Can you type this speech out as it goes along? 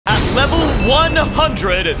level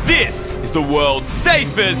 100, this is the world's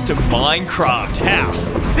safest Minecraft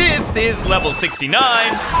house. This is level 69,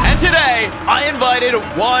 and today I invited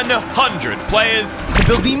 100 players to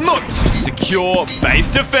build the most secure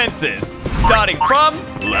base defenses, starting from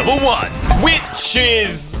level 1, which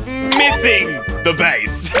is missing the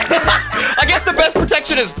base. I guess the best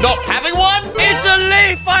protection is not having one? It's a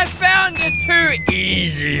leaf! I found it too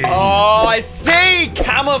easy! Oh, I see!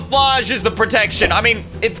 Camouflage is the protection. I mean,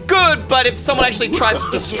 it's good, but if someone actually tries to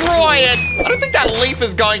destroy it, I don't think that leaf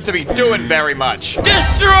is going to be doing very much.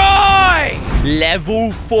 Destroy!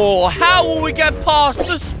 Level 4. How will we get past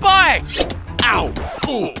the spikes? Ow!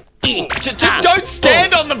 Ooh. Just don't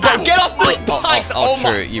stand on them, bro. Get off the spikes. Oh,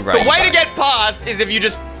 true. You're right. The way to get past is if you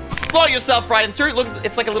just slot yourself right in through. Look,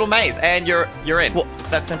 it's like a little maze, and you're in. Well,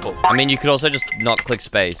 it's that simple. I mean, you could also just not click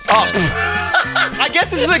space. Oh. I guess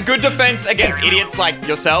this is a good defense against idiots like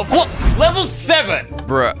yourself. What? Level 7.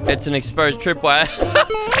 Bruh, it's an exposed tripwire.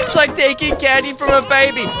 It's like taking candy from a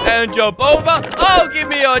baby and jump over. Oh, give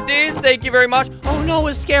me your D's. Thank you very much. Oh no,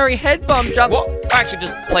 a scary head bump jump. What? I could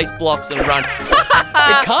just place blocks and run.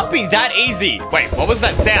 It can't be that easy. Wait, what was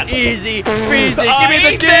that sound? Easy, freezy. Give me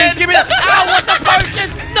the D's. Give me the. Ow, what the potion?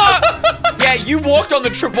 No. Yeah, you walked on the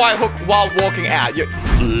tripwire hook while walking out.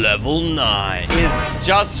 Level 9 is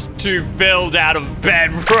just to build out of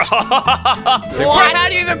bedrock. What? How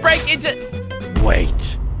do you even break into...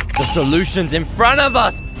 Wait. The solution's in front of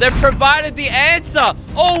us. They've provided the answer.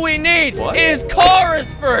 All we need is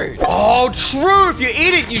chorus fruit. Oh, true. If you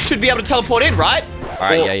eat it, you should be able to teleport in, right? All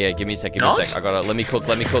right, yeah. Give me a sec. I gotta... Let me cook,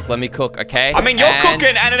 okay? I mean, you're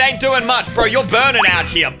cooking and it ain't doing much, bro. You're burning out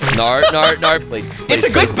here. No, please. It's a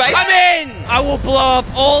good base. I'm in. I will blow up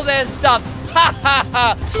all their stuff. Ha, ha,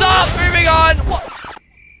 ha. Stop moving on.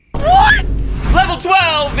 What? Level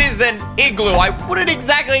 12 is an igloo. I wouldn't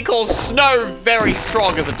exactly call snow very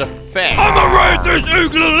strong as a defense. I'm gonna raid this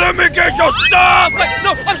igloo. Let me get your stuff. Wait,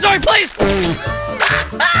 no, I'm sorry, please.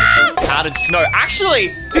 How did snow?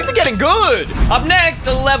 Actually, these are getting good. Up next,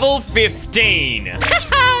 level 15.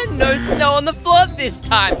 No snow on the floor this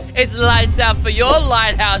time. It's lights out for your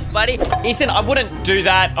lighthouse, buddy. Ethan, I wouldn't do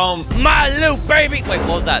that. My little baby. Wait, what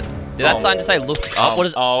was that? Did that sign just say look up? What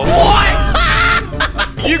is... Oh.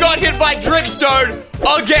 What? You got hit by dripstone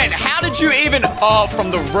again. How did you even... Oh, from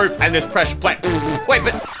the roof and this pressure plate. Wait,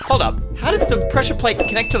 but hold up. How did the pressure plate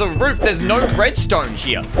connect to the roof? There's no redstone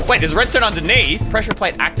here. Wait, there's redstone underneath. Pressure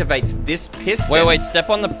plate activates this piston. Wait, step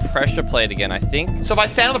on the pressure plate again, I think. So if I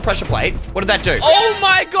stand on the pressure plate, what did that do? Oh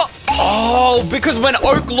my god! Oh, because when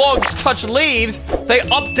oak logs touch leaves, they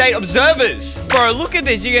update observers. Bro, look at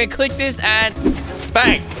this. You can click this and...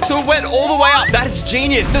 Bang. So it went all the way up. That is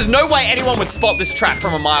genius. There's no way anyone would spot this trap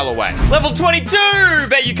from a mile away. Level 22.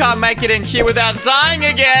 Bet you can't make it in here without dying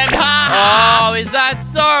again. Oh, is that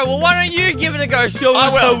so? Well, why don't you give it a go? Show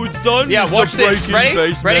us how it's done. Yeah, watch this.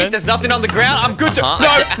 Ready? Ready? There's nothing on the ground. I'm good to... No.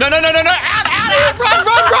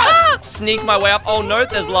 Out. Sneak my way up. Oh, no,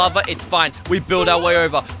 there's lava. It's fine. We build our way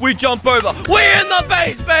over. We jump over. We're in the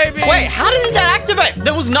base, baby. Wait, how did that activate?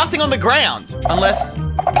 There was nothing on the ground. Unless...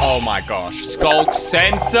 Oh my gosh. Skulk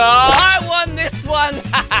sensor. I won this one.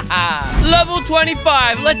 Level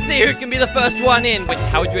 25. Let's see who can be the first one in. Wait,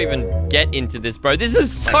 how would you even get into this, bro? This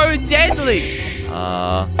is so deadly.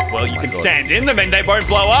 Well, you can stand in them and they won't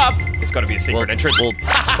blow up. It's got to be a secret entrance. Wait,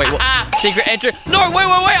 what? Secret entrance? No, wait.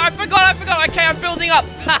 I forgot. Okay, I'm building up.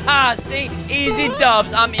 Haha, see? Easy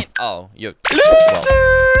dubs. I'm in. Oh, you're... Loser.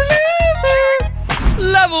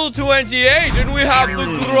 Level 28, and we have the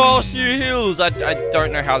grassy hills. I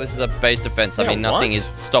don't know how this is a base defense. I mean, nothing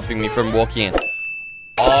is stopping me from walking in.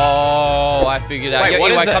 Oh, I figured out. Wait,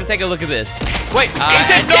 what is it? Come take a look at this. Wait,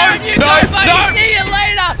 Ethan, no. See you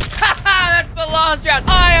later. That's the last round.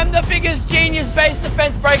 I am the biggest genius base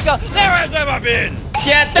defense breaker there has ever been.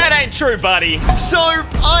 Yeah, that ain't true, buddy. So,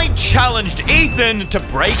 I challenged Ethan to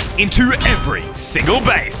break into every single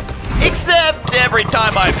base. Except every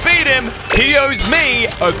time I beat him, he owes me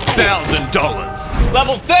 $1,000.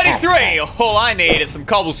 Level 33, all I need is some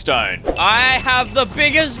cobblestone. I have the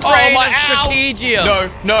biggest brain of strategia.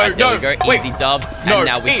 No. There we go, easy dubs. No, and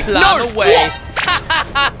now we climb away. What?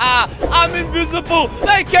 I'm invisible.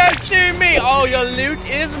 They can't see me. All your loot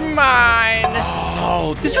is mine.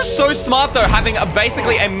 Oh, this is so smart though, having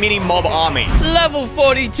basically a mini mob army. Level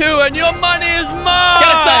 42 and your money is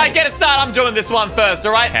mine. Get aside. I'm doing this one first,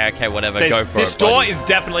 all right? Okay, whatever. Go for it. This door is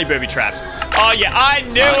definitely booby trapped. Oh yeah, I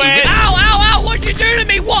knew it. Ow. What'd you do to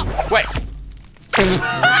me? What? Wait.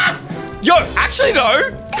 Yo, actually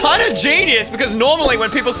though, kind of genius because normally when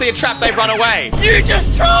people see a trap, they run away. You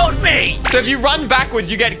just trolled me! So if you run backwards,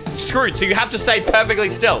 you get screwed. So you have to stay perfectly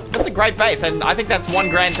still. That's a great base, and I think that's $1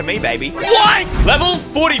 grand to me, baby. What? Level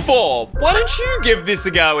 44. Why don't you give this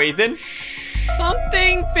a go, Ethan?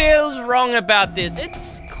 Something feels wrong about this.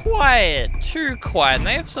 It's quiet, too quiet. And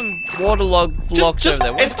they have some waterlogged blocks over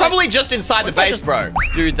there. It's probably just inside the base, bro.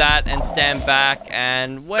 Do that and stand back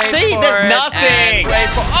and wait. See, for there's it nothing. and wait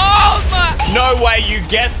for. Oh my! No way you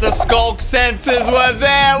guessed the skulk sensors were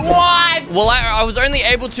there. What? Well, I was only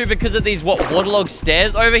able to because of these waterlogged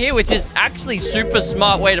stairs over here, which is actually super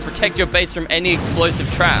smart way to protect your base from any explosive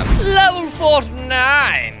trap. Level 49,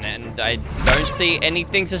 and I don't see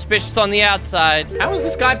anything suspicious on the outside. How is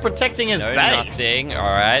this guy protecting his base? Nothing. All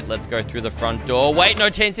right, let's go through the front door. Wait, no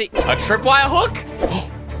TNT. A tripwire hook?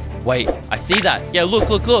 Wait, I see that. Yeah, look.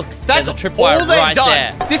 That's There's a tripwire all they've right done.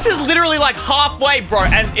 there. This is literally like halfway, bro,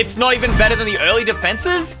 and it's not even better than the early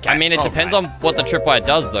defenses. I mean, it depends on what the tripwire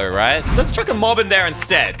does, though, right? Let's chuck a mob in there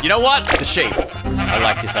instead. You know what? The sheep. I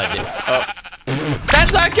like this idea.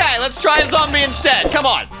 That's okay. Let's try a zombie instead. Come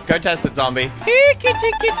on. Go test it, zombie. Kitty.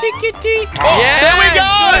 Oh, Yeah, there we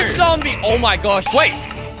go. good zombie. Oh my gosh.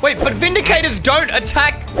 Wait, but Vindicators don't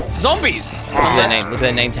attack zombies. Look at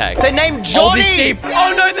their name tag. They're named Oh, Johnny. the sheep.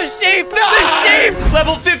 Oh no, the sheep. No! The sheep.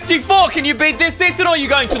 Level 54. Can you beat this, Ethan, or are you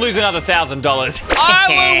going to lose another $1,000? I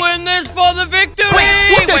will win this for the victory.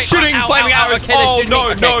 What? They're shooting flaming arrows. Okay, Oh,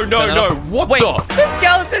 they're shooting. no. What the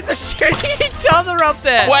skeletons are shooting each other up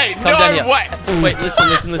there. Wait, Come down here. wait. Wait,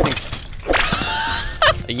 listen.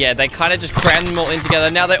 Yeah, they kind of just crammed them all in together.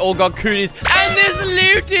 Now they all got cooties. And this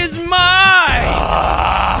loot is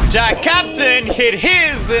mine! Jack Captain hit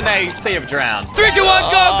his in a sea of drowns. 3, 2, 1,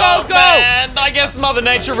 go! Man, I guess Mother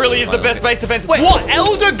Nature really is the best base defense. Wait. What?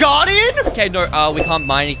 Elder Guardian? Okay, no, we can't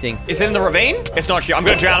mine anything. Is it in the ravine? It's not here. I'm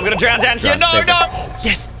gonna drown down here. No.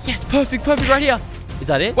 Yes, perfect, right here. Is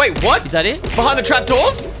that it? Wait, what? Is that it? Behind the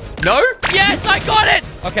trapdoors? No? Yes, I got it!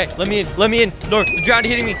 Okay, let me in. No, the drowned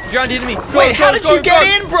hitting me. Wait, how did you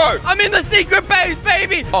get in, bro? I'm in the secret base,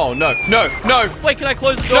 baby! Oh, no. Wait, can I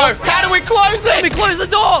close the door? No, how do we close Let me it? close the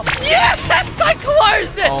door! Yes, I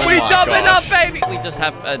closed it! Oh we my doubling up, gosh. baby! We just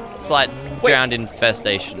have a slight drowned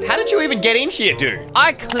infestation. How did you even get in here, dude?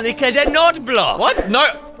 I clicked the note block. What? No.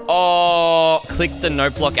 Oh. Click the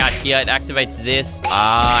note block out here. It activates this.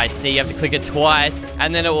 Ah, I see. You have to click it twice.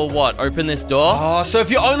 And then it will what? Open this door? Oh, so if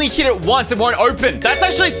you only hit it once, it won't open. That's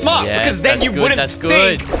actually smart, Yes, because then that's you good, wouldn't that's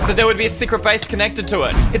think good. that there would be a secret base connected to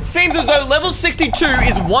it. It seems as though level 62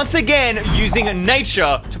 is once again using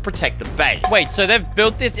nature to protect the base. Wait, so they've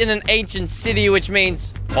built this in an ancient city, which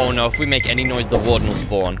means... Oh no, if we make any noise, the warden will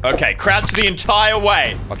spawn. Okay, crouch the entire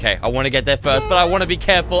way. Okay, I want to get there first, but I want to be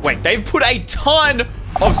careful. Wait, they've put a ton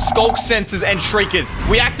of skulk sensors and shriekers.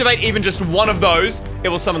 We activate even just one of those, it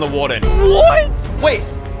will summon the warden. What? Wait.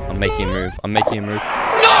 I'm making a move.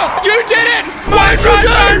 No, you did it!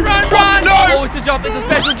 Run! No! Oh, it's a jump. It's a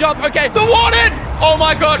special jump. Okay. The warden! Oh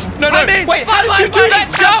my gosh! No! Wait, how did you do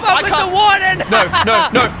that jump? I can't. The warden.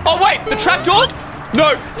 No! Oh wait, the trapdoor?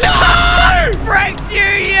 No! Franked you,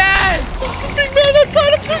 yes! Big man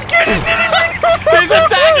outside, I'm so scared. He's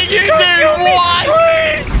attacking you, dude! What?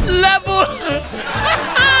 Level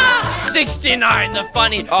 69, the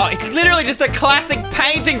funny. Oh, it's literally just a classic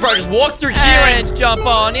painting, bro. Just walk through here And jump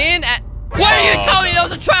on in. Why are you telling me there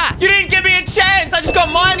was a trap? You didn't give me a chance! I just got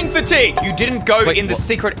mining fatigue! You didn't go in the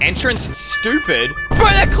secret entrance, stupid. Bro,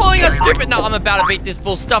 they're calling us stupid. No, I'm about to beat this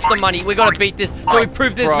fool. Stuff the money. We gotta beat this so we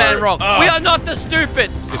prove this man wrong. We are not the stupid.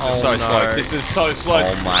 This is so slow. This is so slow.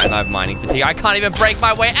 Oh man, I have mining fatigue. I can't even break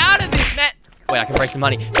my way out of this net. Wait, I can break some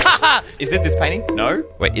money. Haha! Is it this painting? No.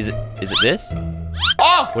 Wait, is it this?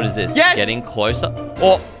 Oh! What is this? Yes! Getting closer?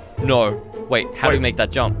 Oh, no. Wait, how do we make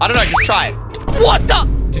that jump? I don't know, just try it. What the?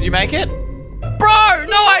 Did you make it? Bro,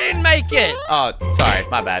 no, I didn't make it. Oh, sorry,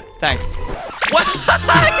 my bad. Thanks. What?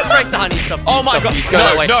 I can break the honey stuff. Oh my god. Go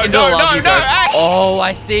that way. No. Oh,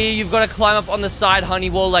 I see. You've got to climb up on the side honey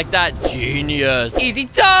wall like that. Genius. Easy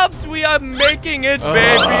dubs. We are making it,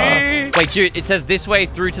 baby. Wait, dude, it says this way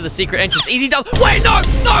through to the secret entrance. Easy dubs. Wait, no.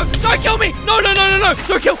 Don't kill me. No.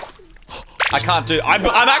 Don't kill. I can't do. I'm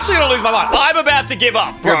actually gonna lose my mind. I'm about to give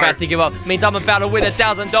up, bro. You're about to give up. Means I'm about to win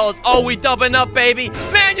 $1,000. Oh, we doubling up, baby.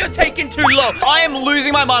 Man, you're taking too long. I am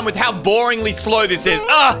losing my mind with how boringly slow this is.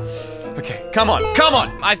 Okay, come on.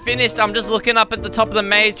 I finished. I'm just looking up at the top of the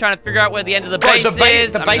maze, trying to figure out where the end of the base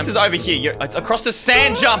is. The base is over here. It's across the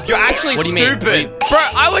sand jump. You're actually what do you mean? stupid. Bro,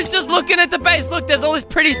 I was just looking at the base. Look, there's all this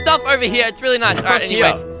pretty stuff over here. It's really nice. It's across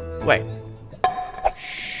here. Wait.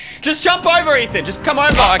 Just jump over, Ethan. Just come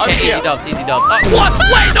over. Oh, okay, easy dubs. What?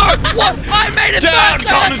 Wait, no. What? I made it. Down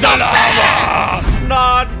comes the lava.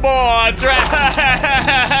 not more drown.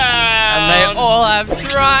 And they all have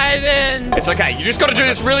tridents. It's okay. You just got to do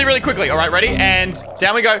this really, really quickly. All right, ready? And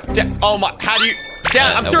down we go. Oh my! How do you?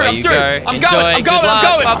 Down. I'm through. I'm through. I'm going.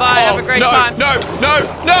 Bye-bye. Have a great time. No.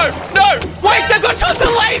 Wait, they've got tons of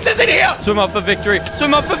lasers in here. Swim up for victory.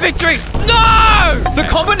 Swim up for victory. No! The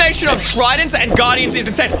combination of tridents and guardians is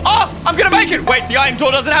insane. Oh, I'm gonna make it. Wait, the iron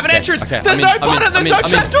door doesn't have an entrance. There's no button. There's no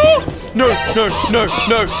trap door. No.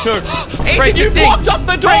 Ethan, you blocked up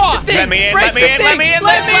the door. Let me in. There's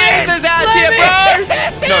lasers out here,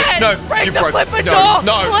 bro. No. Break the flipper door.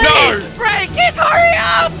 No. Break it. Hurry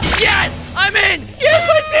up. Yes. I'm in! Yes,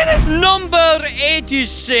 I did it! Number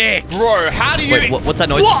 86. Bro, how do you... Wait, what's that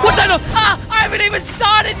noise? What's that noise? I haven't even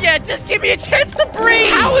started yet! Just give me a chance to breathe!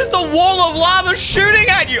 How is the wall of lava shooting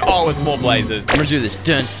at you? Oh, it's more blazes. I'm gonna do this.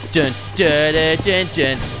 Dun.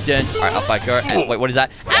 Alright, up I go. And, wait, what is that?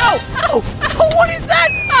 Ow! What is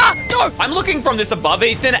that? No! I'm looking from this above,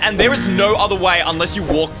 Ethan, and there is no other way unless you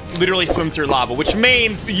literally swim through lava, which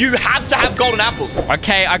means you have to have golden apples.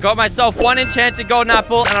 Okay, I got myself one enchanted golden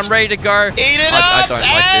apple, and I'm ready to go. Eat it up I don't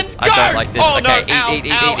like this. Oh, okay, no. eat.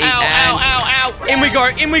 Ow. In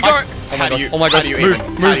we go. Oh my gosh.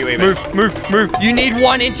 Move. You need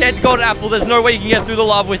one enchanted golden apple. There's no way you can get through the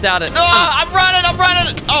lava without it. I'm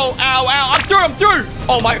running. Oh, ow. I'm through.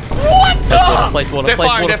 Oh my. What the? Place water. They're Place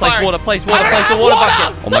firing. a water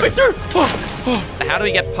bucket. Oh my Let me god. through. How do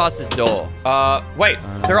we get past this door? Wait.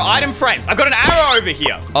 There are item frames. I've got an arrow over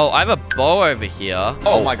here. Oh, I have a bow over here.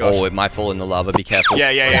 Oh my gosh. Oh, it might fall in the lava. Be careful.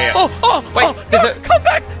 Yeah. Wait, come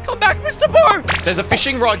back, Mr. Bow. There's a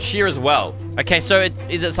fishing rod here as well. Okay, so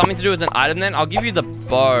is it something to do with an item then? I'll give you the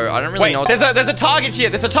bow. I don't really know. There's a target here.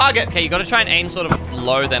 There's a target. Okay, you got to try and aim sort of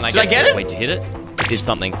low then. Did I get it? Wait, did you hit it? It did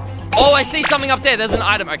something. Oh, I see something up there. There's an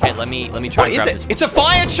item. Okay, let me try and grab this. It's a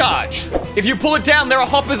fire charge. If you pull it down, there are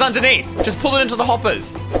hoppers underneath. Just pull it into the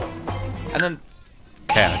hoppers. And then...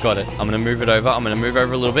 Okay, I got it. I'm gonna move it over. I'm gonna move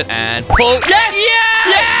over a little bit and pull.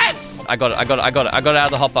 Yes! I got it out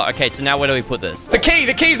of the hopper. Okay, so now where do we put this? The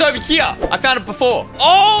key's over here. I found it before.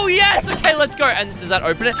 Oh, yes! Okay, let's go. And does that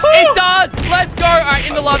open it? It does! Let's go! All right,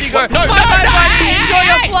 in the lava you go. No, Enjoy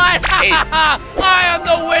your flight! I am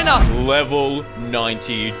the winner! Level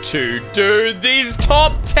 92. Dude, these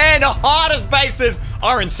top 10 hardest bases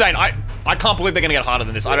are insane. I can't believe they're gonna get harder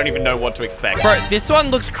than this. I don't even know what to expect. Bro, this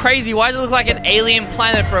one looks crazy. Why does it look like an alien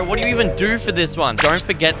planet, bro? What do you even do for this one? Don't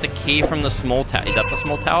forget the key from the small tower. Is that the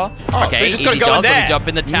small tower? Oh, okay, so you just gotta go in there. Let me jump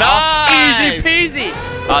in the tower. Nice. Easy peasy.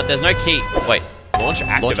 There's no key. Wait. Launch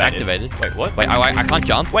activated. Wait, what? Wait, I can't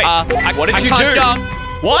jump. Wait, what did you do? I can't jump.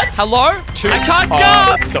 What? Hello? I can't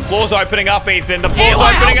jump. The floor's opening up, Ethan. The floor's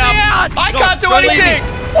opening up. I can't do anything.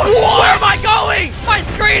 Where am I going? My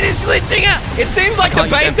screen is glitching out. It seems like the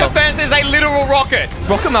base defense is a literal rocket.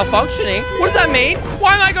 Rocket malfunctioning? What does that mean?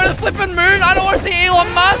 Why am I going to the flipping moon? I don't want to see Elon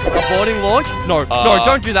Musk. Aborting launch? No,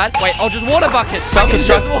 don't do that. Wait, I'll just water bucket. I can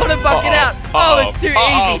just water bucket out. Oh, it's too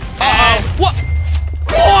easy. What?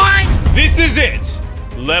 Why? This is it.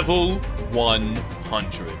 Level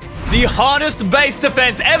 100. The hardest base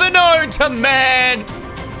defense ever known to mankind.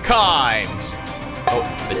 Oh,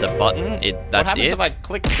 it's a button? That's it? What happens if I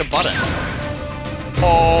click the button?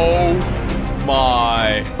 Oh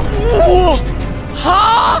my.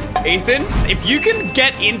 Huh? Ethan, if you can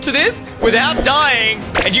get into this without dying,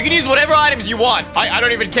 and you can use whatever items you want, I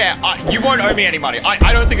don't even care. You won't owe me any money.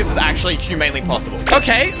 I don't think this is actually humanely possible.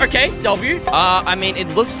 Okay, W. I mean, it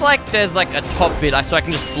looks like there's like a top bit, so I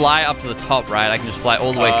can just fly up to the top, right? I can just fly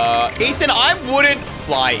all the way. Ethan, I wouldn't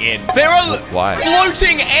fly in. There are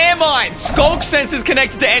floating air mines, skulk sensors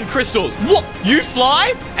connected to end crystals. What? You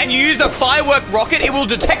fly and you use a firework rocket, it will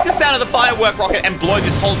detect the sound of the firework rocket and blow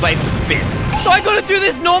this whole base to bits. So I gotta do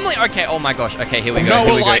this normally? Okay, oh my gosh. Okay, here we go.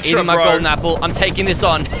 Here we go. Eating my golden apple. I'm taking this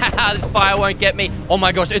on. Haha, this fire won't get me. Oh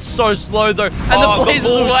my gosh, it's so slow though. And the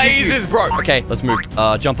blazes bro. Okay, let's move.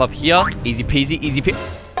 Jump up here. Easy peasy,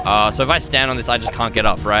 so if I stand on this, I just can't get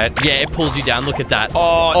up, right? Yeah, it pulls you down. Look at that.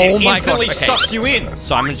 Oh my instantly gosh. Okay. Sucks you in.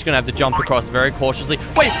 So I'm just gonna have to jump across very cautiously.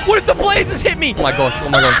 Wait, what if the blazes hit me? Oh my gosh.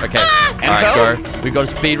 Okay. All right, go. We got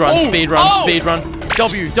to speed run.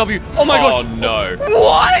 W. Oh my gosh. Oh no.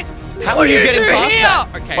 What? How are you getting past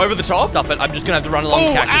that? Okay. Over the top? Stop it. I'm just gonna have to run along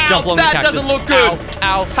the cactus. Jump along the cactus. That doesn't look good.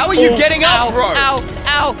 Ow. How are you getting up, bro? Ow.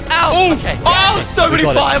 Okay. So many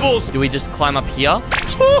fireballs. Do we just climb up here?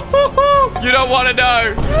 You don't want to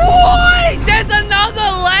know. What? There's another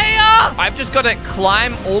layer? I've just got to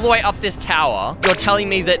climb all the way up this tower. You're telling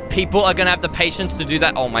me that people are going to have the patience to do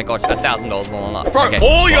that? Oh my gosh, $1,000 on the line. Bro,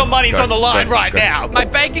 all your money's on the line right now. My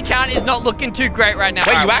bank account is not looking too great right now.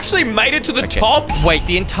 Wait, you actually made it to the top? Wait,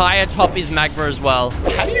 the entire top is magma as well.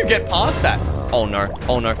 How do you get past that? Oh, no.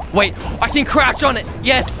 Oh, no. Wait, I can crouch on it.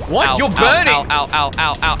 Yes. What? Ow, You're burning. Ow, ow, ow,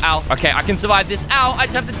 ow, ow, ow. Okay, I can survive this. Ow, I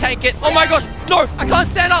just have to tank it. Oh, my gosh. No, I can't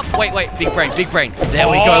stand up. Wait, big brain, big brain. There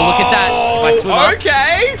we go. Look at that. If I swim up.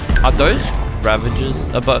 Okay. Are those Ravagers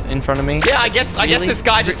above in front of me? Yeah, I guess this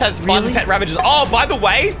guy just has fun pet Ravagers. Oh, by the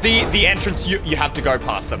way, the entrance, you have to go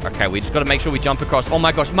past them. Okay, we just got to make sure we jump across. Oh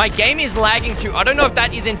my gosh, my game is lagging too. I don't know if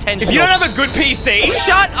that is intentional. If you don't have a good PC...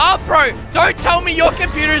 Shut up, bro. Don't tell me your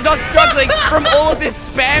computer is not struggling from all of this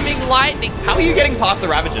spamming lightning. How are you getting past the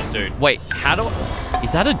Ravagers, dude? Wait, how do I...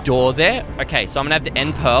 Is that a door there? Okay, so I'm gonna have to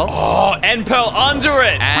end pearl. Oh, end pearl under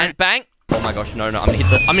it. And bang. Oh my gosh, no, I'm gonna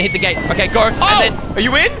hit the gate. Okay, go. Oh, and then are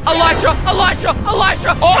you in? Elytra.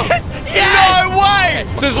 Oh, yes. No way.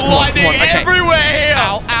 There's lightning everywhere here.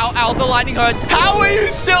 Ow, the lightning hurts. How are you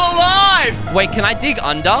still alive? Wait, can I dig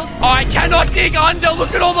under? Oh, I cannot dig under.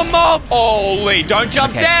 Look at all the mobs. Holy, don't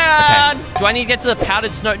jump down. Okay. Do I need to get to the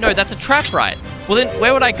powdered snow? No, that's a trap ride. Well, then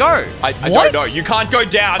where would I go? I don't know. You can't go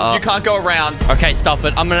down. You can't go around. Okay, stop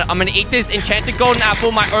it. I'm gonna eat this enchanted golden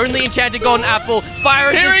apple, my only enchanted golden apple.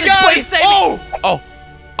 Fire Here resistance, he goes. please save me. Oh.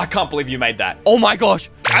 I can't believe you made that. Oh my gosh.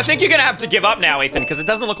 I think you're gonna have to give up now, Ethan, because it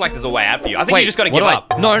doesn't look like there's a way out for you. I think you just gotta give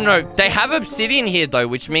up. No. They have obsidian here, though,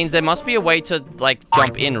 which means there must be a way to, like,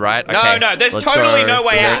 jump in, right? Okay, no. There's totally no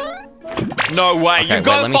way out. No way. Okay, You've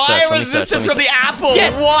got fire resistance from the apple.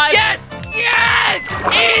 Yes. What? Yes!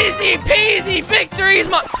 Easy peasy, victory is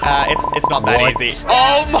mine. It's not that easy.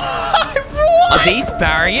 Oh my, what? Are these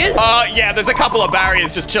barriers? Yeah, there's a couple of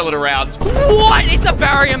barriers just chilling around. What? It's a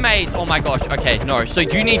barrier maze. Oh my gosh. Okay, no. So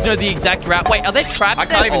do you need to know the exact route? Wait, are there traps I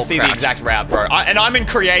can't even see the exact route, bro. And I'm in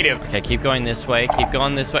creative. Okay, keep going this way. Keep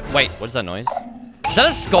going this way. Wait, what is that noise? Is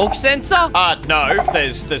that a skulk sensor? No.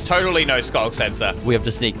 There's totally no skulk sensor. We have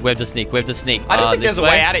to sneak. I don't think there's a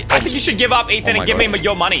way out. I think you should give up, Ethan, and give me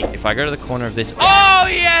your money. If I go to the corner of this... Oh,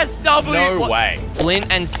 yes! W! No way. Flint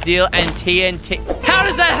and steel and TNT. How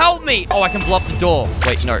does that help me? Oh, I can blow up the door.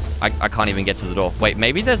 Wait, no. I can't even get to the door. Wait,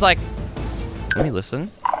 maybe there's like... Let me listen.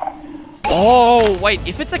 Oh, wait.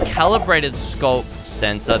 If it's a calibrated skulk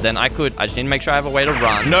sensor, then I just need to make sure I have a way to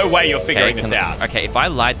run. No way you're figuring this out. Okay, if I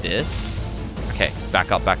light this... Okay,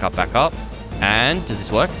 back up. And does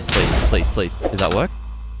this work? Please. Does that work?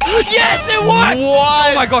 Yes, it worked!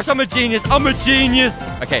 What? Oh my gosh, I'm a genius.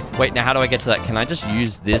 Okay, wait, now how do I get to that? Can I just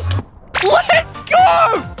use this? Let's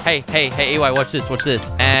go! Hey, EY, watch this.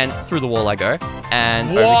 And through the wall I go. And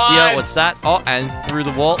over here, what's that? Oh, and through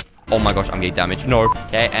the wall. Oh my gosh, I'm getting damaged. No.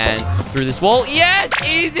 Okay, and through this wall. Yes,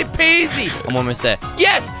 easy peasy. I'm almost there.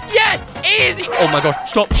 Yes, easy. Oh my gosh,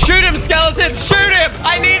 stop. Shoot him, skeletons, shoot him.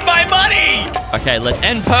 I need my money. Okay, let's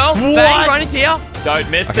end pearl. Bang, run into here. Don't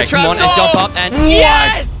miss the trap come on, door. and jump up, and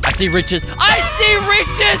yes! I see riches. And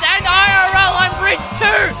IRL, I'm rich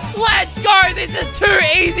too. Let's go. This is too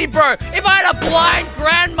easy, bro. If I had a blind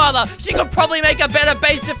grandmother, she could probably make a better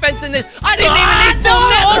base defense than this. I didn't even need full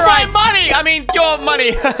netherite. My money. I mean, your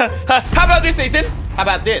money. How about this, Ethan? How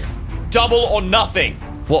about this? Double or nothing.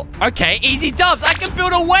 Well, okay, easy dubs. I can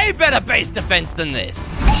build a way better base defense than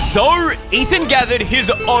this. So, Ethan gathered his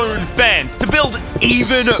own fence to build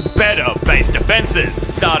even better base defenses.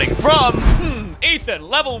 Starting from, Ethan,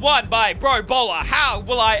 level 1 by Bro Bowler. How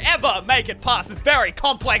will I ever make it past this very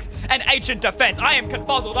complex and ancient defense? I am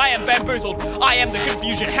confuzzled, I am bamboozled, I am the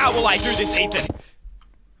confusion. How will I do this, Ethan?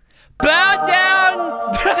 Bow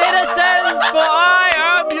down, citizens, for I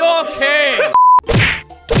am your king.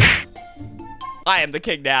 I am the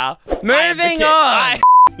king now. Moving on.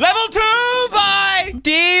 Level 2 by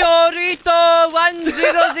Diorito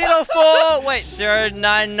 1004. Wait,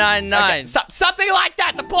 0999. Okay, something like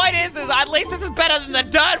that. The point is at least this is better than the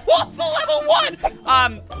dirt wall for level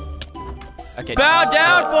 1. Okay. Bow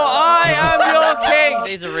down, for I am your king.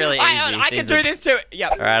 These are really easy. I can do this too.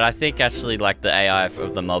 Yep. All right, I think actually like the AI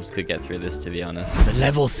of the mobs could get through this, to be honest. But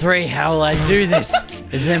level 3, how will I do this?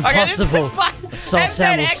 It's impossible. The soul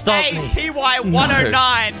sand will stop me.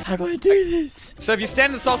 TY109. How do I do this? So if you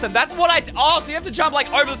stand in the soul sand, that's what oh, so you have to jump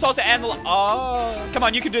like over the soul sand and the... Oh, come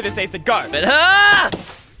on, you can do this, Ethan. Go. But,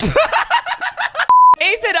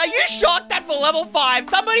 Ethan, are you shocked that for level 5,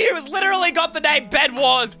 somebody who has literally got the name Bed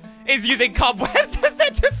Wars is using cobwebs as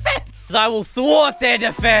their defense? I will thwart their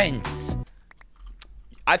defense.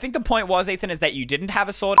 I think the point was, Ethan, is that you didn't have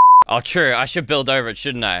a sword. Oh, true. I should build over it,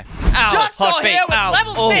 shouldn't I? Ow, Just hot feet. Ow.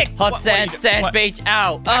 Level 6. Hot sand beach.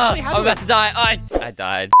 Ow. Actually, I'm about to die. I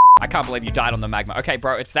died. I can't believe you died on the magma. Okay,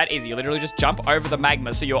 bro, it's that easy. You literally just jump over the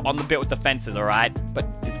magma so you're on the bit with the fences, all right? But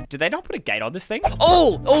did they not put a gate on this thing?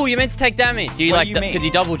 Oh, you meant to take damage. Do you what do you mean? Because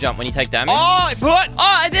you double jump when you take damage? Oh,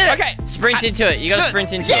 I did it. Okay. Sprint into it. You gotta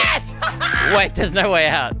sprint into it. Yes! Wait, there's no way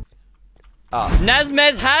out. Oh.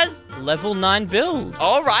 Nazmez has level 9 build.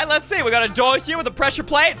 All right, let's see. We got a door here with a pressure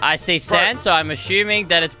plate. I see sand, so I'm assuming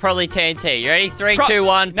that it's probably TNT. You ready? 3, 2,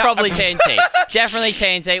 1. No. Probably TNT. Definitely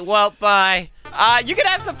TNT. Well, bye. You can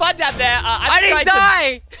have some fun down there. I didn't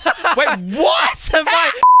die! Wait, what?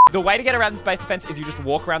 Survive. The way to get around this base defense is you just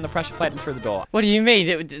walk around the pressure plate and through the door. What do you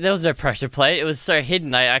mean? There was no pressure plate. It was so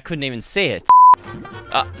hidden, I couldn't even see it.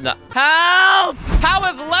 No. Help! How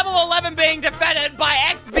is level 11 being defended by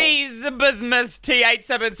XV's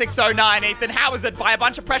T87609, Ethan? How is it by a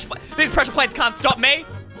bunch of pressure plates? These pressure plates can't stop me.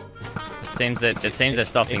 It seems they're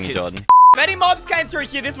stopping you, Jordan. If any mobs came through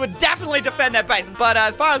here, this would definitely defend their bases. But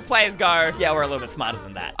as far as players go, yeah, we're a little bit smarter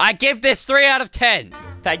than that. I give this 3 out of 10.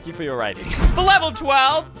 Thank you for your rating. For level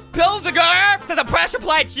 12, Pilsner, there's a pressure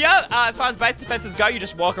plate here. As far as base defenses go, you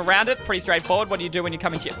just walk around it. Pretty straightforward. What do you do when you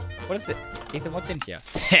come in here? What is it? Ethan, what's in here?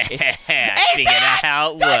 I figured out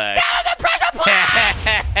how it Don't works. stand on the pressure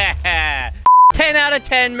plate! 10 out of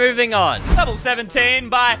 10, moving on. Level 17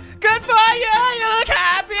 by Good for You, you look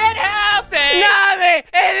happy and healthy. Nami,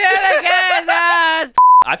 it's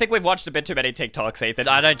I think we've watched a bit too many TikToks, Ethan.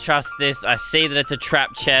 I don't trust this. I see that it's a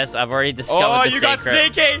trap chest. I've already discovered the secret. Oh, you got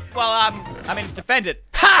sneaky. Well, I mean, it's defended.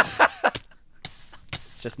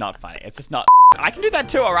 It's just not funny. It's just not. I can do that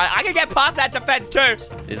too, all right? I can get past that defense too.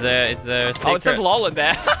 Is there a secret? Oh, it says lol in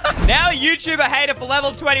there. Now a YouTuber hater for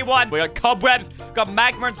level 21. We got cobwebs, got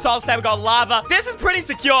magma and soul sand, we got lava. This is pretty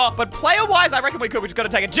secure, but player-wise, I reckon we could. We just got to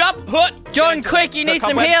take a jump. Hoot. Jordan, quick, you need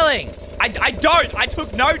some healing. I don't. I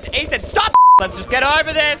took note. Ethan, stop. Let's just get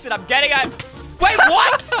over this, and I'm getting it. Wait,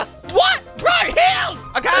 what? What? Bro, heals!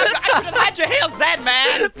 Okay, I could have had your heals then,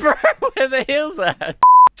 man. Bro, where the heals at?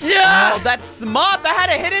 Oh, that's smart. They had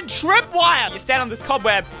a hidden tripwire. You stand on this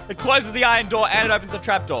cobweb, it closes the iron door, and it opens the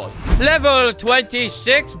trapdoors. Level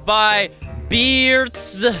 26 by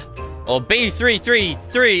Beards, or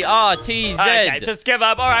B333RTZ. Okay, just give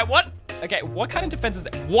up. All right, what? Okay, what kind of defense is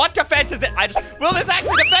that? What defense is that? Will this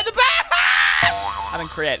actually defend the base? I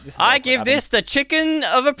didn't create this. I give this the chicken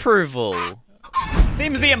of approval.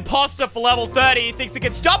 Seems the imposter for level 30 thinks he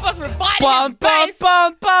can stop us from fighting Bum, his bum, base.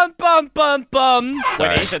 bum, bum, bum, bum, bum. When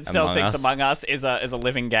Sorry, Ethan still thinks Among Us is a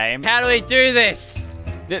living game. How do we do this?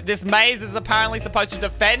 This maze is apparently supposed to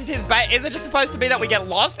defend his base. Is it just supposed to be that we get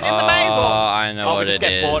lost in the maze? Or? Oh, I know what it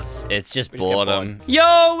is. Bored? It's just We just get boredom.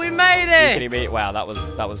 Yo, we made it! Wow, that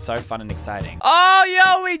was so fun and exciting. Oh,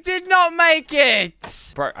 yo, we did not make it!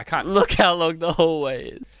 Bro, I can't. Look how long the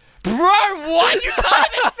hallway is. Bro, what? You can't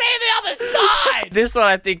even see the other side! This one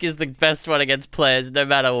I think is the best one against players, no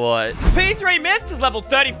matter what. P3 Mist is level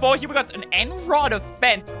 34. Here we got an end-rod of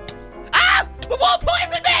fence. Ah! The wall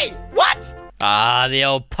poisoned me! What? Ah, the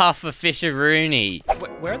old puffer fisher-rooney.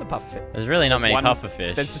 Where are the puffer? There's really not many puffer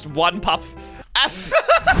fish. There's just one puff.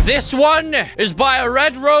 This one is by a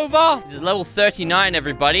Red Rover. This is level 39,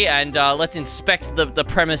 everybody, and let's inspect the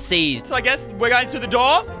premises. So I guess we're going through the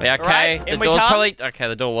door. Yeah, okay. Right, the door probably. Okay,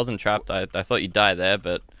 the door wasn't trapped. I thought you'd die there,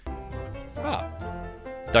 but. Oh.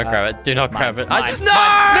 Don't grab it. Do not grab it. No!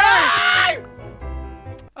 No!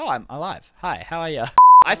 Oh, I'm alive. Hi, how are you?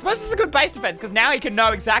 I suppose this is a good base defense, because now he can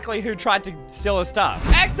know exactly who tried to steal his stuff.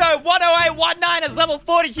 EXO 10819 is level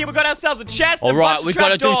 40 here. We've got ourselves a chest. All right, we've got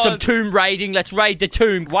to do some tomb raiding. Let's raid the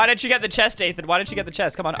tomb. Why don't you get the chest, Ethan? Why don't you get the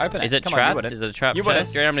chest? Come on, open it. Is it Come trapped? on, Is it a trap you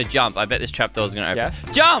chest? I'm going to jump. I bet this trap door's going to open.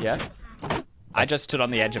 Yeah. Jump! Yeah. I just stood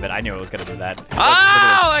on the edge of it. I knew it was going to do that.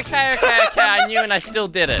 Oh, okay. I knew and I still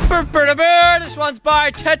did it. This one's by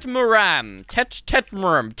Tetram.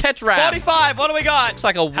 45, what do we got? Looks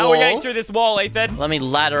like a wall. How are we getting through this wall, Ethan? Let me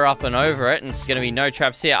ladder up and over it, and it's going to be no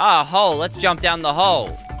traps here. Ah, hole. Let's jump down the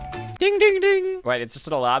hole. Ding, ding, ding. Wait, it's just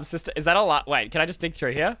an alarm system. Is that a lot? Wait, can I just dig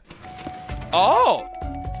through here? Oh!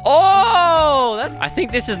 Oh! I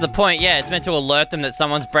think this is the point. Yeah, it's meant to alert them that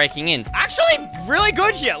someone's breaking in. Actually, really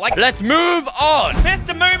good here. Like, let's move on.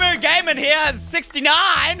 Mr. Moo Moo Gaming here is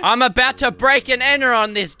 69. I'm about to break and enter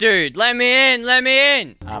on this dude. Let me in.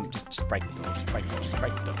 Just break the door. Just break the door. Just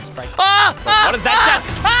break the door. Just break the door. Ah! What does that sound?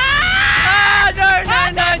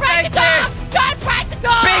 No, thank you. Don't break the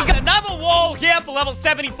door! Big another wall here for level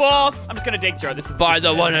 74. I'm just gonna dig through it. This is by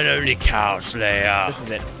the one and only Cow Slayer. This is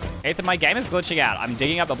it. Ethan, my game is glitching out. I'm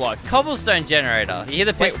digging up the blocks. Cobblestone generator. You hear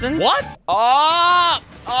the pistons? Wait, what? Oh,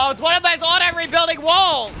 it's one of those auto-rebuilding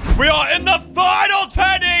walls. We are in the final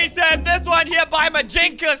turn, Ethan. This one here by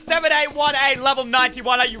Majinka 7818, level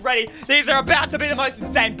 91. Are you ready? These are about to be the most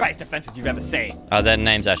insane base defenses you've ever seen. Oh, their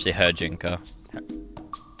name's actually Herjinka.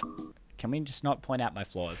 Can we just not point out my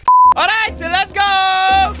flaws? All right, so let's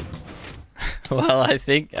go. Well, I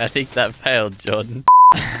think that failed, Jordan.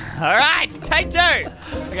 All right, take two.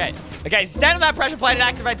 Okay, Okay, stand on that pressure plate, it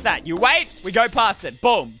activates that. You wait, we go past it.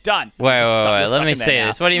 Boom, done. Wait. Let me see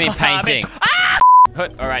this. What do you mean painting?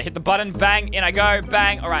 All right, hit the button, bang, in I go,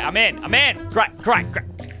 bang. All right, I'm in. Great.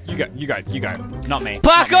 You go. Not me.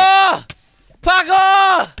 Parkour!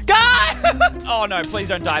 Guy! Oh no, please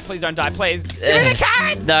don't die, please. Give me the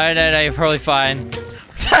carrots! No, you're probably fine.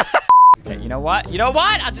 Okay, you know what?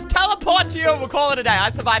 I'll just teleport to you and we'll call it a day. I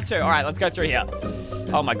survived too. All right, let's go through here.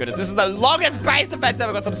 Oh my goodness, this is the longest base defense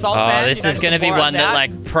ever. Got some soul sand. This is gonna be one that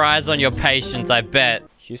like pries on your patience, I bet.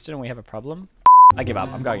 Houston, we have a problem. I give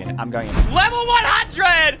up. I'm going in. Level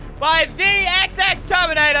 100 by the XX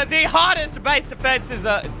Terminator. The hardest base defense is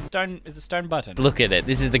a stone button. Look at it.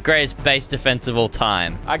 This is the greatest base defense of all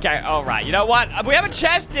time. Okay, all right. You know what? We have a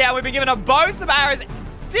chest here. We've been given a bow, some arrows,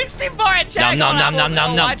 64 inch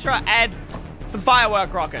elytra, and some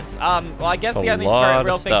firework rockets. Well, I guess the only very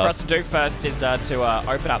real thing for us to do first is to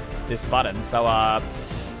open up this button. So,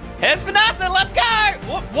 here's for nothing. Let's go.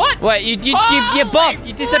 What? Wait, you bopped.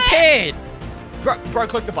 You disappeared. Bro,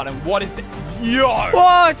 click the button. What is this? Yo!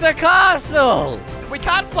 Whoa, it's a castle! We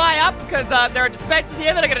can't fly up because there are dispensers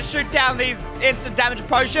here that are going to shoot down these instant damage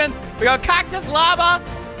potions. We got cactus, lava,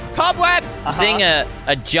 cobwebs. I'm seeing a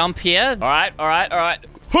jump here. All right.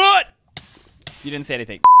 Hood! You didn't see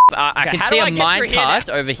anything. I can see a minecart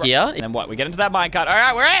over here. And then what? We get into that minecart. All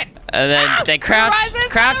right, we're in. And then they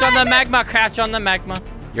crouch on the magma.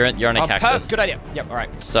 You're on a cactus. Good idea. Yep, all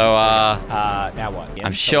right. So, now what?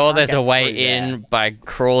 I'm sure there's a way in by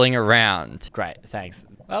crawling around. Great, thanks.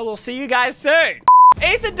 Well, we'll see you guys soon.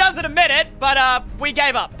 Ethan doesn't admit it, but we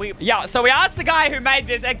gave up. So we asked the guy who made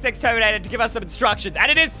this XX Terminator to give us some instructions, and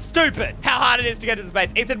it is stupid how hard it is to get into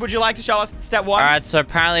space. Ethan, would you like to show us step 1? All right, so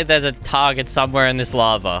apparently there's a target somewhere in this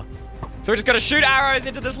lava. So we're just gonna shoot arrows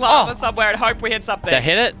into this lava somewhere and hope we hit something. They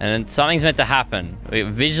hit it, and then something's meant to happen.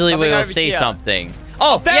 Visually, we will see something.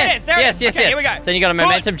 Oh, there it is. Yes. Here we go. So you got a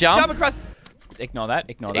momentum jump. Jump across. Ignore that.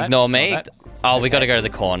 Ignore me. Oh, we got to go to the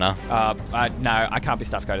corner. No, I can't be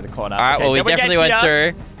stuffed. Go to the corner. All right, well, we definitely went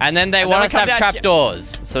through. And then they want us to have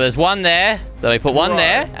trapdoors. So there's one there. Then we put one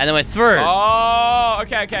there, and then we're through. Oh,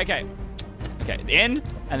 okay. Okay, in,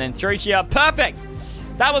 and then through here. Perfect.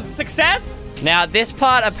 That was a success. Now, this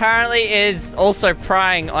part apparently is also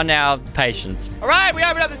prying on our patience. All right, we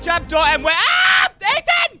open up this trapdoor, and we're...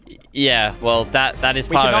 Ethan! Yeah, well, that is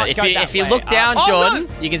part of it. If you look down, Jordan,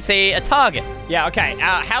 you can see a target. Yeah, okay.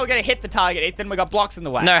 How are we going to hit the target, Ethan? We got blocks in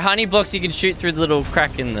the way. No, honey blocks you can shoot through the little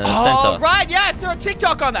crack in the center. Oh, right, yes. There's a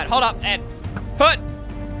TikTok on that. Hold up, and put.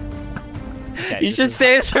 Okay, you should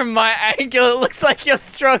see this from my angle. It looks like you're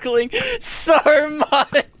struggling so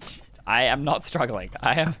much. I am not struggling.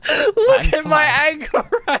 I am. Look at my angle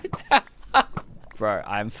right now. Bro,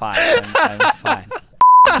 I'm fine. I'm fine.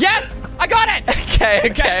 Yes! I got it!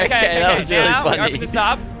 Okay. That was really funny. We open this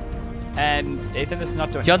up. And Ethan, this is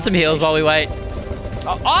not doing... Do you want some heals while we wait?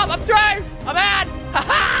 Oh, I'm through! I'm out!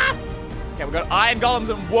 Ha-ha! Okay, we've got iron golems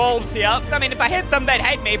and wolves here. I mean, if I hit them, they'd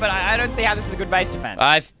hate me, but I don't see how this is a good base defense.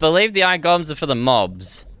 I believe the iron golems are for the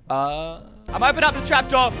mobs. I'm opening up this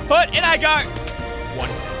trapdoor. Put in I go. What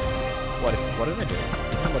is this? What did I do?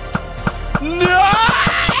 No!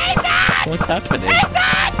 Ethan! What's happening?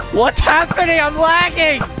 Ethan! What's happening? I'm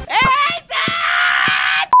lagging! Ethan!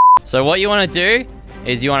 So what you want to do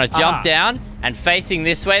is you want to jump down, and facing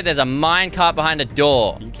this way, there's a minecart behind a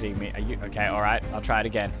door. Are you kidding me? Are you okay? All right, I'll try it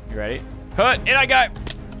again. You ready? Put in I go.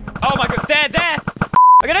 Oh my god, there!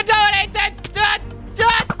 I'm gonna do it, Ethan!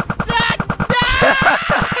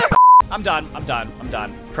 I'm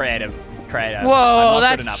done. Creative. Whoa,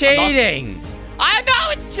 that's cheating. I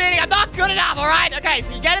know it's cheating. I'm not good enough. All right. Okay.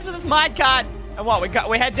 So you get into this minecart, and what?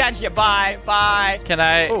 We head down here. Bye. Can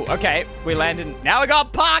I? Oh, okay. We landed. Now we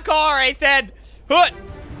got parkour, Ethan. Hoot.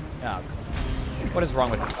 Oh, what is wrong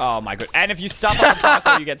with it? Oh my god. And if you stumble on the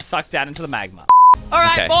parkour, you get sucked down into the magma. All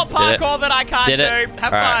right. More parkour that I can't do.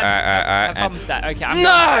 Have fun. All right. Have fun with that. Okay. I'm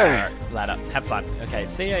no. Ladder. Have fun. Okay.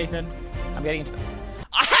 See you, Ethan. I'm getting into.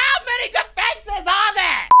 How many defenses are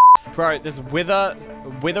there? Bro, there's wither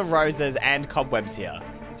roses and cobwebs here. Are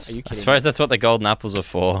you kidding I suppose that's what the golden apples are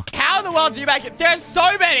for. How in the world do you make it? There's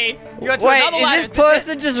so many. You got to Wait, another ladder. Is this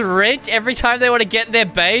person just rich? Every time they want to get their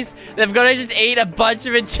base, they've got to just eat a bunch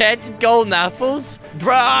of enchanted golden apples?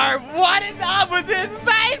 Bro, what is up with this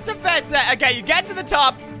base defense? Okay, you get to the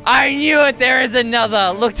top. I knew it. There is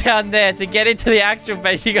another. Look down there. To get into the actual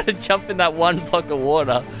base, you got to jump in that one block of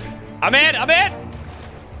water. I'm in.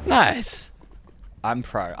 Nice. I'm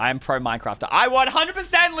pro. I am pro Minecrafter. I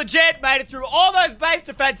 100% legit made it through all those base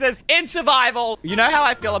defenses in survival. You know how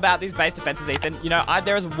I feel about these base defenses, Ethan? You know,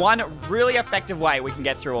 there is one really effective way we can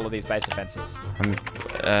get through all of these base defenses.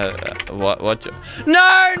 What?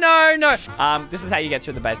 No. This is how you get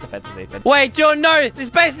through the base defenses, Ethan. Wait, John, no. This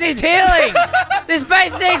base needs healing. This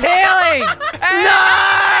base needs healing.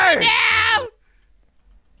 No! No!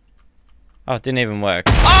 Oh, it didn't even work.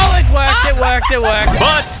 Oh, it worked.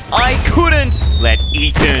 But I couldn't let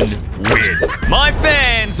Ethan win. My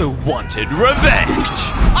fans wanted revenge.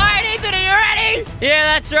 All right, Ethan, are you ready? Yeah,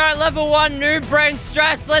 that's right. Level 1 noob brain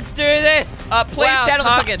strats. Let's do this. Please stand on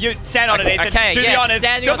the target. You stand on it, Ethan. Okay, do the honors.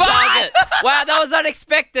 Standing on target. Wow, that was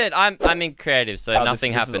unexpected. I'm in creative, so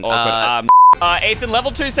nothing happened. This is awkward. Ethan,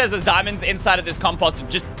 level 2 says there's diamonds inside of this compost.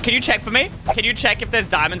 Just, can you check for me? Can you check if there's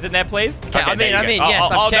diamonds in there, please? Okay, I mean,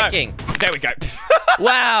 yes, I'm checking. No. There we go.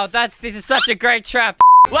 Wow, this is such a great trap.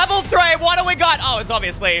 Level 3, what do we got? Oh, it's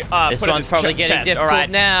obviously this one's probably getting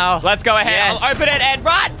difficult now. Let's go ahead. Yes. I'll open it and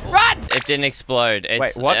run! It didn't explode.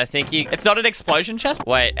 Wait, what? I think you... It's not an explosion chest?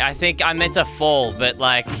 Wait, I think I meant to fall, but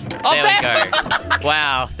like, Oh, there we go.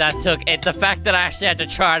 Wow, that took it. The fact that I actually had to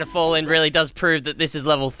try to fall in really does prove that this is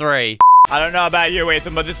level 3. I don't know about you,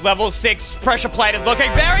 Ethan, but this level 6 pressure plate is looking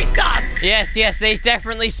very sus! Yes, these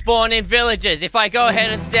definitely spawn in villages. If I go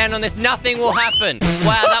ahead and stand on this, nothing will happen.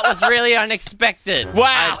 Wow, that was really unexpected.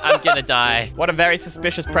 Wow. I'm gonna die. What a very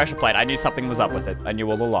suspicious pressure plate. I knew something was up with it. I knew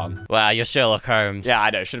all along. Wow, you're Sherlock Holmes. Yeah, I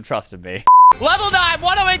know. Should have trusted me. Level 9,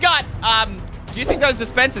 what do we got? Do you think those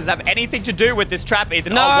dispensers have anything to do with this trap,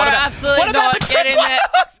 Ethan? No, what about, absolutely what about not. the Get in there.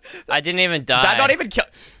 blocks? I didn't even die. Did that not even kill?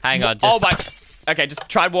 Hang on, Oh my... Okay, just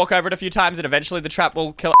try and walk over it a few times and eventually the trap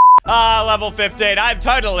will kill it. Level 15. I've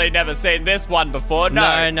totally never seen this one before.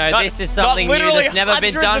 No, this is something new that's never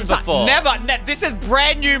been done before. This is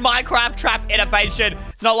brand new Minecraft trap innovation.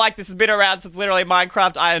 It's not like this has been around since literally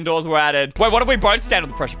Minecraft iron doors were added. Wait, what if we both stand on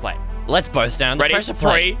the pressure plate? Let's both stand on the pressure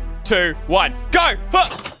plate. 3, 2, 1, go!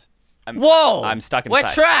 Whoa! I'm stuck inside. We're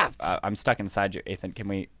trapped! I'm stuck inside you, Ethan. Can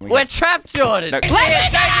we We're trapped, Jordan! No.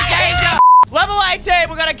 Level 18,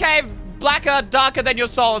 we got a cave blacker, darker than your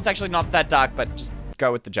soul. It's actually not that dark, but just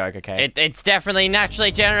go with the joke, okay? It's definitely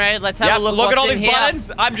naturally generated. Let's have a look. Look at all what's these in here.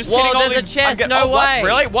 buttons. I'm just hitting all these. There's a chest. No way. What?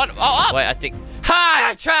 Really? What? Oh, wait, I think. Hi,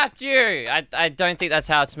 I trapped you. I don't think that's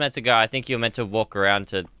how it's meant to go. I think you're meant to walk around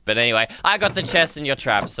to. But anyway, I got the chest and you're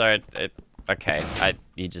trapped. So okay.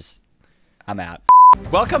 I'm out.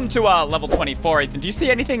 Welcome to level 24, Ethan. Do you see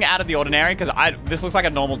anything out of the ordinary? Because this looks like a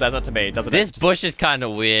normal desert to me, doesn't it? This bush is kind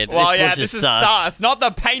of weird. Well, yeah, this is sus. Not the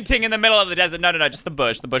painting in the middle of the desert. No, just the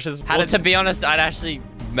bush. The bush is... Well, to be honest, I'd actually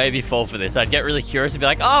maybe fall for this. I'd get really curious and be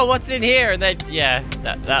like, oh, what's in here? And then, yeah,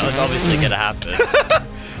 that was obviously going to happen.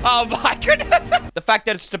 Oh my goodness. The fact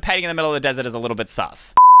that it's just a painting in the middle of the desert is a little bit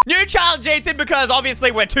sus. New challenge, Ethan, because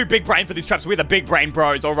obviously we're too big brain for these traps. We're the big brain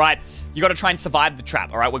bros, all right? You got to try and survive the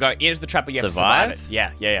trap, all right? We're going into the trap, but you have to survive it.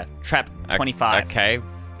 Yeah. Trap 25. Okay.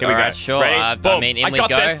 Here we go. Sure. Ready? Boom. I mean, in we go.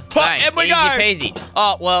 This. In we go. Easy peasy.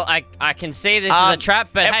 Oh, well, I can see this is a trap,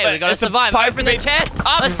 but hey, we got to survive. Open the chest.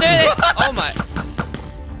 Let's do this. Oh my.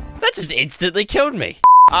 That just instantly killed me.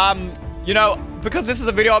 You know, because this is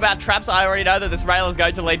a video about traps, I already know that this rail is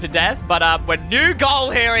going to lead to death. But our new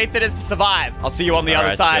goal here, Ethan, is to survive. I'll see you on the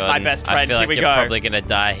other side, Jordan, my best friend. I feel like here we you're go. Probably gonna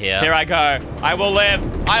die here. Here I go. I will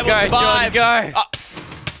live. I will survive. Jordan, go.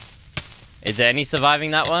 Is there any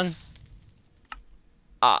surviving that one?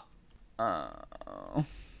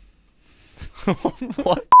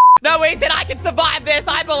 What? No, Ethan, I can survive this.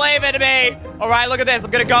 I believe in me. All right, look at this.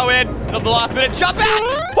 I'm gonna go in at the last minute. Jump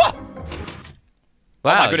out. Whoa.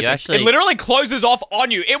 Wow, oh my goodness, it literally closes off on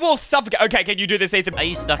you. It will suffocate. Okay, can you do this, Ethan? Are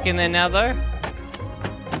you stuck in there now, though?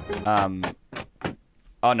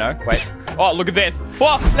 Oh, no. Wait. Oh, look at this.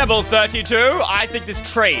 Whoa, level 32. I think this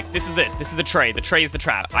tree. This is it. This is the tree. The tree is the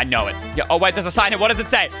trap. I know it. Yeah. Oh, wait, there's a sign here. What does it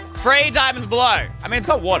say? Free diamonds below. I mean, it's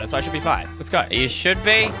got water, so I should be fine. Let's go. You should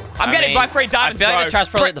be. I'm getting my free diamonds, I feel like the trap's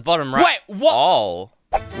probably at the bottom, right? Wait, what? Oh.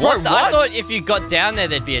 What? I thought if you got down there,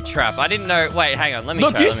 there'd be a trap. I didn't know. Wait, hang on. Let me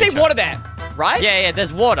Look, you see water there. Right? Yeah,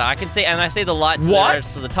 there's water. I can see, and I see the light to the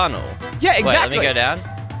rest of the tunnel. Yeah, exactly. Wait, let me go down.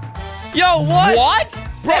 Yo, what? What?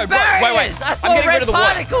 Bro, wait. I saw red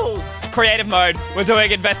particles. Creative mode. We're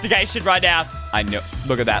doing investigation right now. I know.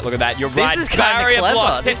 Look at that. Look at that. You're right. This is kind of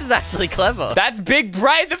clever. This is actually clever. That's Big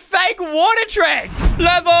Brain, the fake water trick.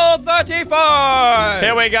 Level 35.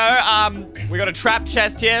 Here we go. We got a trap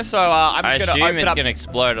chest here, so I'm just going to open it up. It's going to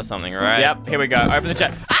explode or something, right? Yep. Here we go. Open the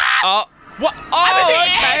chest. Oh. What? Oh, I'm at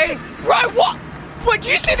the end. Bro, what? What?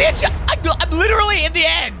 Did you see the end? I'm literally in the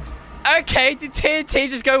end. Okay, did TNT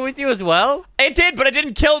just go with you as well? It did, but it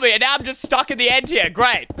didn't kill me, and now I'm just stuck in the end here.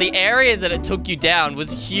 Great. The area that it took you down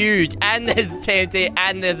was huge, and there's TNT,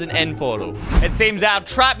 and there's an end portal. It seems our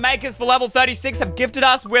trap makers for level 36 have gifted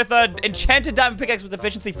us with an enchanted diamond pickaxe with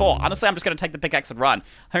efficiency 4. Honestly, I'm just going to take the pickaxe and run.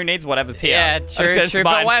 Who needs whatever's here? Yeah, true.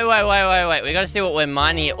 But wait. We got to see what we're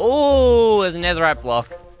mining here. Oh, there's a netherite block.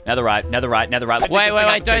 Netherite.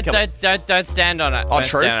 Wait, don't stand on it. Oh,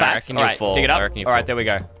 true, facts. All right, dig it up. All right, there we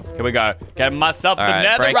go. Here we go. Get myself the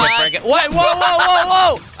netherite. Break it. Wait,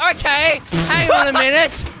 whoa. Okay, hang on a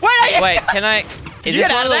minute. Wait, can I... Is this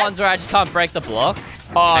one of the ones where I just can't break the block?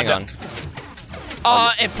 Oh, hang on.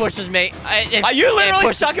 Oh, it pushes me. Are you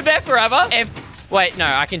literally stuck in there forever? Wait, no,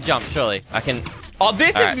 I can jump, surely. I can... Oh,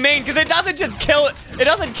 this is mean, because it doesn't just kill it. It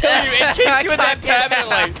doesn't kill you. It keeps you in there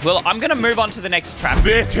permanently. Well, I'm going to move on to the next trap.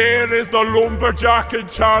 This here is the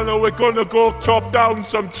lumberjacking channel. We're going to go chop down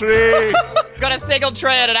some trees. Got a single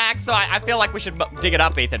tree and an axe, so I feel like we should dig it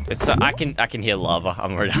up, Ethan. So I can hear lava.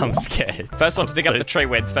 I'm scared. First one to dig up the tree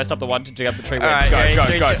wins. First up the one to dig up the tree wins. Right,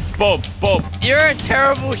 go. Boom. You're a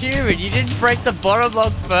terrible human. You didn't break the bottom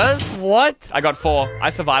block first? What? I got 4.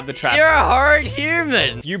 I survived the trap. You're a horrid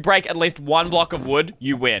human. If you break at least 1 block of wood,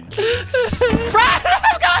 you win.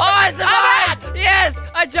 I survived! Yes!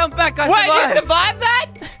 I jumped back. I survived. Wait, you survived that?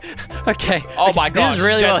 Okay. Oh my gosh. This is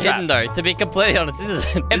really well trap. hidden, though. To be completely honest,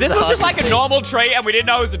 if this was just like a normal tree and we didn't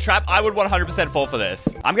know it was a trap, I would 100% fall for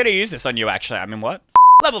this. I'm gonna use this on you, actually. I mean, what?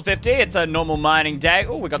 Level 50. It's a normal mining day.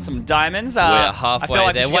 Oh, we got some diamonds. We're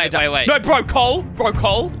halfway there. Wait. No, bro,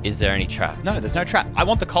 coal. Is there any trap? No, there's no trap. I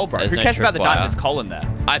want the coal, bro. Who cares about the diamonds? There's coal in there.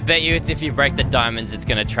 I bet you it's if you break the diamonds, it's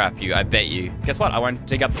gonna trap you. I bet you. Guess what? I won't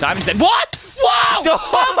dig up the diamonds then. What? Whoa!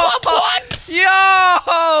 What?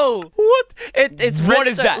 Yo! What? It's what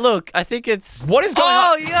is that? Look, I think it's... What is going on?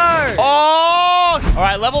 Oh, yo! Oh! All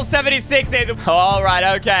right, level 76, Ethan. All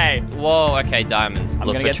right, okay. Whoa, okay, diamonds.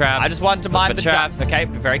 Look for traps. I just want to mine the traps. Okay,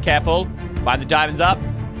 be very careful. Mine the diamonds up.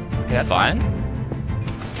 Okay, that's fine.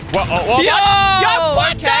 Whoa, Yo!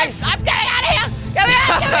 What? Okay. I'm getting out of here! Get me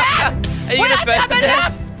out! Are you gonna bet to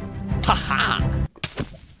this? Haha.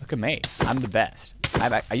 Look at me. I'm the best.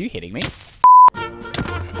 Are you hitting me?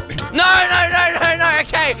 No.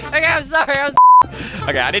 Okay, I'm sorry.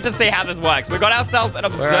 Okay, I need to see how this works. We got ourselves an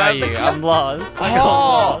observer. Where are you? I'm lost. I got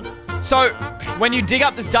lost. So, when you dig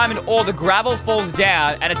up this diamond ore, the gravel falls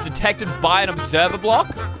down and it's detected by an observer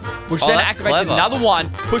block, which then activates another one,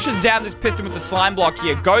 pushes down this piston with the slime block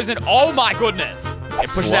here, goes in. Oh my goodness! It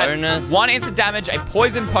pushes out 1 instant damage, a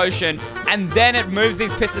poison potion, and then it moves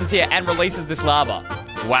these pistons here and releases this lava.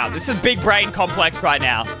 Wow, this is big brain complex right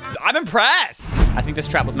now. I'm impressed. I think this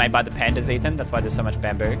trap was made by the pandas, Ethan. That's why there's so much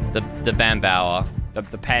bamboo. The bambauer. The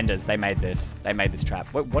pandas, they made this. They made this trap.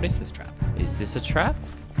 What is this trap? Is this a trap?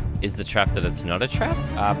 Is the trap that it's not a trap?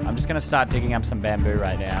 I'm just gonna start digging up some bamboo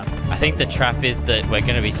right now. I think the trap is that we're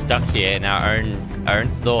gonna be stuck here in our own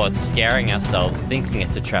thoughts, scaring ourselves, thinking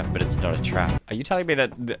it's a trap, but it's not a trap. Are you telling me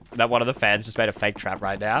that one of the fans just made a fake trap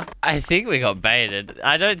right now? I think we got baited.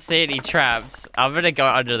 I don't see any traps. I'm gonna go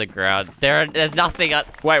under the ground. There's nothing.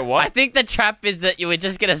 Wait, what? I think the trap is that you were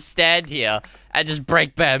just gonna stand here and just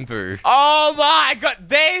break bamboo. Oh my god,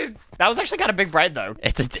 that was actually kind of big brain though.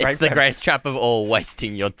 It's the greatest trap of all,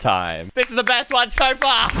 wasting your time. This is the best one so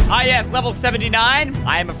far. Ah yes, level 79.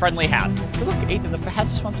 I am a friendly house. Look, Ethan, the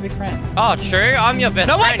house just wants to be friends. Oh, true. I'm your best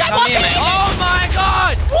friend. Come here, man. Oh my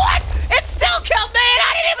god! What? It still killed me and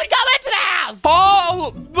I didn't even go into the house!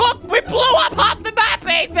 Oh, look, we blew up half the map,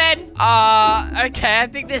 Ethan! Okay, I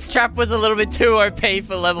think this trap was a little bit too OP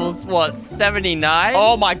for levels, what, 79?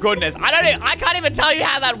 Oh my goodness, I can't even tell you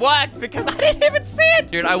how that worked because I didn't even see it!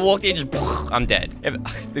 Dude, I walked in, just, I'm dead.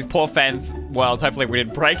 These poor fans, well, hopefully we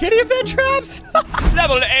didn't break any of their traps.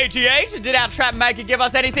 Level 88, did our trap maker give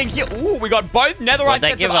us anything here? Ooh, we got both netherite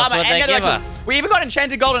sets of armor and netherite tools. We even got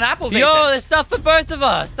enchanted golden apples, Yo, Ethan. there's stuff for both of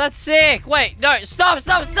us. That's sick. Wait, no, stop.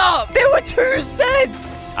 There were 2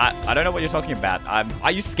 sets. I don't know what you're talking about.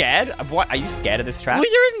 Are you scared of what? Are you scared of this trap?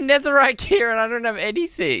 Well, you're in netherite here and I don't have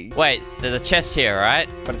anything. Wait, there's a chest here, right?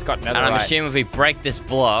 But it's got netherite. And I'm assuming if we break this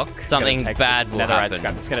block, something bad will happen.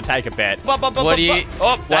 Scrap. It's gonna take a bit. What do you...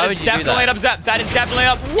 Oh, Why would you do that? That is definitely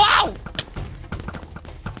up. Wow!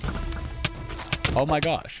 Oh my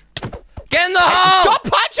gosh. Get in the hole! Stop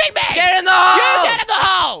punching me! Get in the hole! You get in the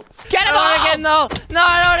hole! Get in the hole! Get in the hole! No,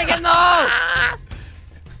 I don't want to get in the hole!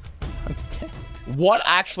 What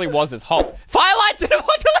actually was this hole? Firelight didn't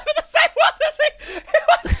want to live in the same world as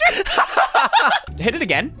it. Hit it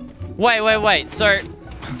again. Wait. So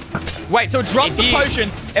it drops the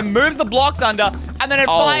potions, it moves the blocks under, and then it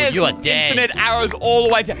Oh, fires you are dead. infinite arrows all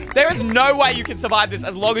the way down. There is no way you can survive this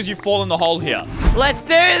as long as you fall in the hole here. Let's do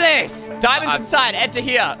this. Diamonds inside. Enter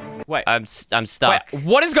here. Wait. I'm stuck. Wait.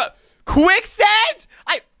 What is quicksand?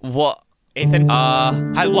 What? Ethan.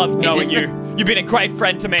 I love knowing this you. You've been a great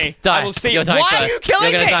friend to me. Die. I will see. You're dying Why first. are you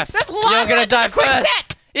killing You're gonna me? die. There's You're lava gonna in die the quicksand.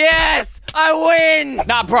 first. Yes, I win.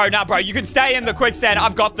 Nah, bro. You can stay in the quicksand.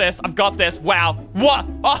 I've got this. Wow. What?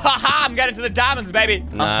 Oh, ha, ha. I'm getting to the diamonds, baby.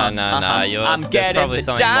 No. I'm getting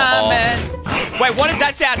the diamonds. Wait, what is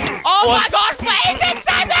that sound? Oh my gosh, wait, Ethan,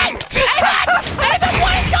 save me! Ethan,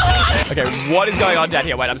 what is going on? Okay, what is going on down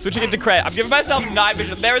here? Wait, I'm switching into credit. I'm giving myself night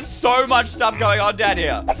vision. There is so much stuff going on down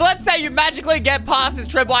here. So let's say you magically get past this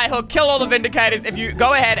tripwire hook, kill all the Vindicators. If you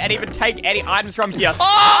go ahead and even take any items from here.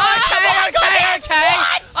 Oh, okay.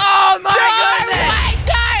 What? Oh my goodness.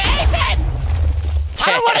 No, Ethan! I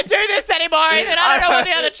don't want to do this anymore, Ethan. I don't know what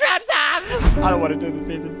the other traps have. I don't want to do this,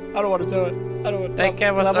 Ethan. I don't want to do it. I don't want to. They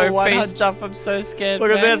gave us OP stuff. I'm so scared.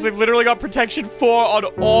 Look at this. We've literally got protection 4 on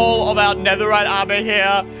all of our netherite armor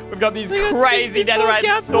here. We've got these crazy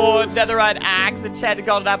netherite swords, netherite axe, enchanted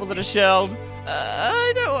golden apples, and a shield.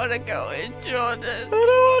 I don't want to go in, Jordan. I don't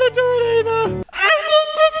want to do it either.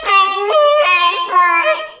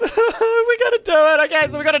 We gotta do it. Okay,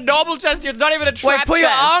 so we got a normal chest here. It's not even a trap Wait, put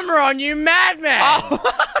chest. your armor on, you madman. Oh.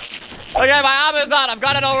 Okay, my armor's on. I've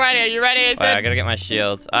got it already. Are you ready, Ethan? Wait, I gotta get my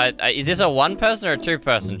shields. Is this a 1-person or a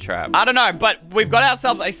 2-person trap? I don't know, but we've got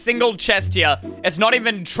ourselves a single chest here. It's not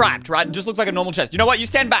even trapped, right? It just looks like a normal chest. You know what? You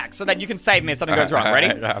stand back so that you can save me if something goes wrong. Ready?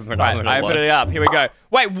 I open it up. Here we go.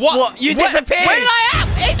 Wait, what? You disappeared. Where did I am?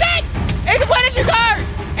 Ethan! Ethan, where did you go?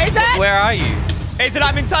 Ethan! Where are you? Ethan,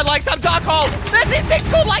 I'm inside like some dark hole. There's these things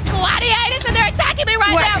called like gladiators and they're attacking me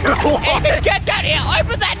right now. Ethan, get down here.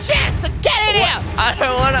 Open that chest and get in here. I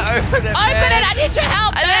don't want to open it, Open it. I need your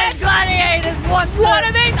help, man. There's gladiators. What's one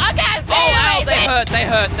of these? I can't see them, ow, Ethan. they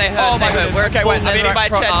hurt. Oh my goodness. Okay, wait. I'm eating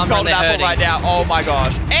my chest golden apple right now. Oh my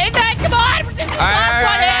gosh. Ethan, come on. This is the last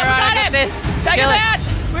one here. We got him. Take him out.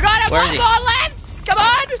 We got him. One more left. Come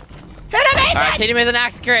on. Hit him, Ethan. All right, hit him with an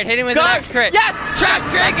axe crit. Hit him with an axe crit. Yes. Trap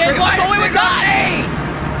trigger. Why we got me?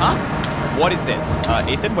 Huh? What is this?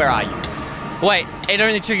 Ethan, where are you? Wait, it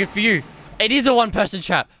only triggered for you. It is a 1-person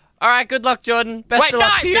trap. All right, good luck, Jordan. Best of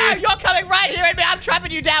luck to you. No, you're coming right here at me. I'm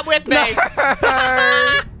trapping you down with me.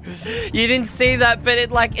 No. You didn't see that, but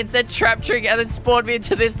it said trap trigger and it spawned me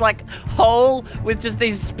into this like hole with just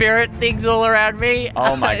these spirit things all around me.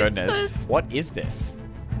 Oh my goodness. What is this?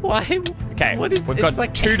 Why? Okay, what is, we've got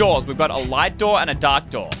like 2 doors. We've got a light door and a dark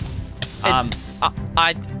door.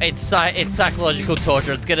 It's psychological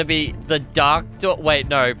torture. It's gonna be the dark door. Wait,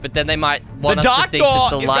 no, but then they might want us to think that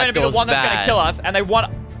the light door's bad. The dark door is going to be the one that's going to kill us, and they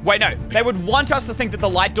want. Wait, no, they would want us to think that the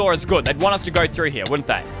light door is good. They'd want us to go through here, wouldn't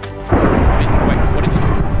they? Wait, what did you do?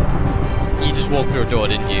 You just walked through a door,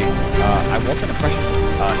 didn't you? I walked in a pressure.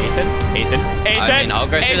 Ethan. I mean, I'll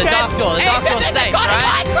go through the dark door. The dark door's safe,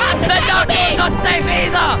 right? The dark door's not safe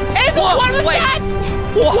either. Ethan, what was that?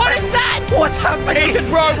 What is that? What's happening? Ethan,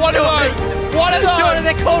 bro, what are those? What are those? Jordan,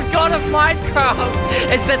 they're called God of Minecraft.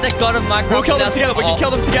 It said the God of Minecraft. We'll kill them together. We can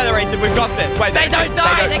kill them together, Ethan. We've got this. Wait, they don't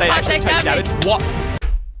die. They can't take damage. What?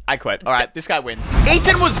 I quit. All right, this guy wins.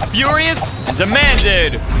 Ethan was furious and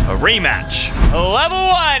demanded a rematch. Level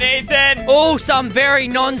 1, Ethan. Oh, some very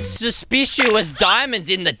non-suspicious diamonds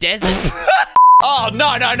in the desert. Oh, no.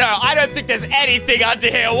 I don't think there's anything under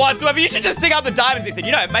here whatsoever. You should just dig up the diamonds, Ethan.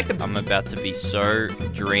 You know, make them... I'm about to be so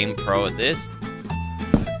dream pro at this.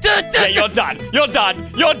 Yeah, you're done.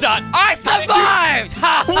 I survived!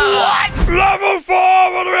 What? Level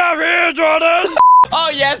 4, what do we have here, Jordan? Oh,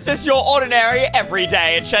 yes, just your ordinary,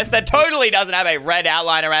 everyday chest that totally doesn't have a red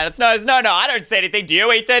outline around its nose. No, I don't see anything. Do you,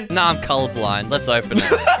 Ethan? No, I'm colorblind. Let's open it.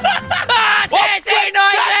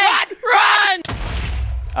 Run!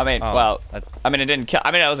 I mean, it didn't kill.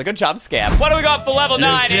 I mean, it was a good jump scare. What do we got for level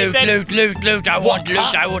 9, Ethan? Loot. I want loot.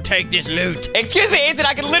 I will take this loot. Excuse me, Ethan.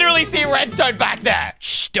 I can literally see redstone back there.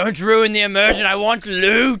 Shh, don't ruin the immersion. I want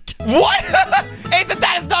loot. What? Ethan,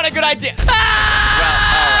 that is not a good idea. Well, all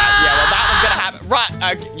right. Yeah, well, that was going to happen. Right.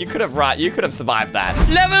 Okay, you could have survived that.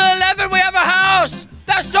 Level 11, we have a house.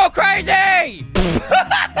 That's so crazy.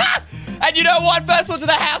 And you know what? First one to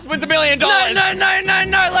the house wins $1 million. No.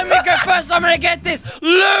 Let me go first. I'm going to get this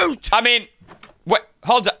loot. I mean, wait,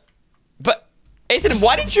 hold on. But, Ethan,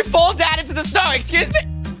 why didn't you fall down into the snow? Excuse me?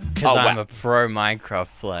 Because I'm a pro Minecraft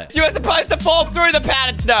player. You were supposed to fall through the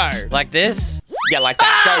powdered snow. Like this? Yeah, like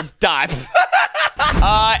that. Go dive.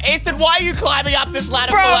 Ethan, why are you climbing up this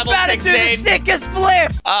ladder for level 16? Bro, I'm about to do the sickest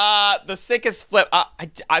flip. The sickest flip.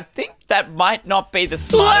 I think that might not be the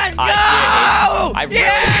smartest idea. Let's go! I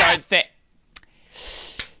really don't think.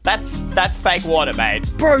 That's fake water,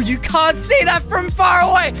 mate. Bro, you can't see that from far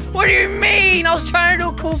away. What do you mean? I was trying to do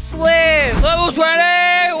a cool flip. Level 20.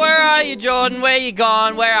 Where are you, Jordan? Where you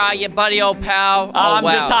gone? Where are you, buddy, old pal? I'm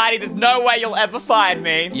just hiding. There's no way you'll ever find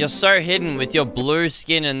me. You're so hidden with your blue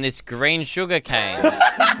skin and this green sugar cane.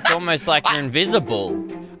 It's almost like you're invisible.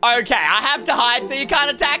 Okay, I have to hide so you can't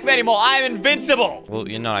attack me anymore. I am invincible. Well,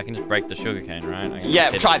 you know, I can just break the sugar cane, right? Yeah,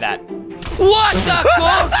 try that. What the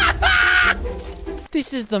fuck?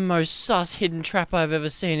 This is the most sus hidden trap I've ever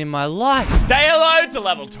seen in my life. Say hello to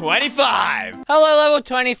level 25. Hello, level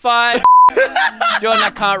 25. Jordan, I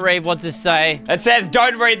can't read. What's this say? It says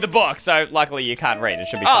don't read the book, so luckily you can't read. It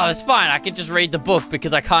should be fine. Oh, it's fine. I can just read the book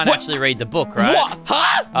because I can't actually read the book, right? What?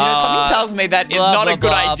 Huh? You know, something tells me that is not a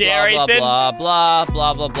good idea, Ethan. Blah, blah,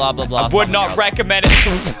 blah, blah, blah, blah, blah. I would not recommend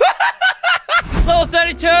it. Level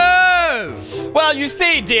 32! Well, you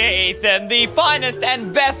see, dear Ethan, the finest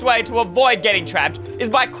and best way to avoid getting trapped is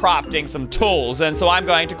by crafting some tools. And so I'm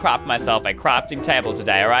going to craft myself a crafting table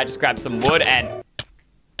today, all right? Just grab some wood and...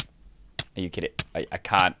 Are you kidding? I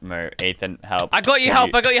can't move. Ethan, help. I got you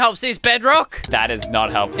help. I got you help. See this bedrock? That is not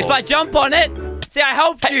helpful. If I jump on it, see, I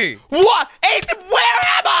helped you. What? Ethan, where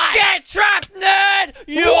am I? Get trapped, nerd!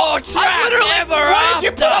 You're trapped ever after! What did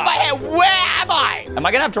you put on my head? Where am I? Am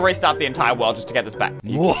I gonna have to restart the entire world just to get this back?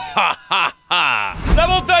 Level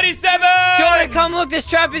 37! Jordan, come look, this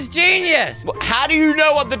trap is genius! How do you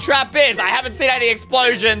know what the trap is? I haven't seen any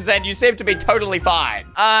explosions and you seem to be totally fine.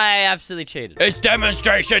 I absolutely cheated. It's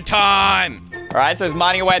demonstration time! Alright, so he's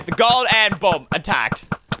mining away at the gold and boom, attacked.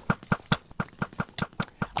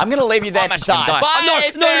 I'm gonna leave you there to die.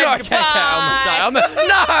 Bye, no, I can't. I'm almost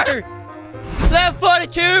die. No! Level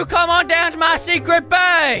 42, come on down to my secret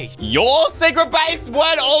base. Your secret base?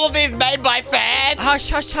 Weren't all of these made by fans? Hush,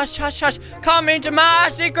 hush, hush, hush, hush. Come into my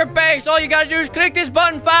secret base. All you gotta do is click this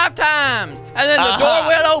button 5 times, and then the door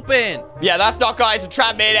will open. Yeah, that's not going to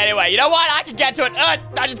trap me in anyway. You know what? I can get to it. I'm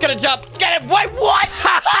just gonna jump. Get it. Wait, what?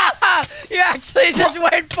 You actually just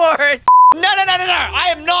went for it. No. I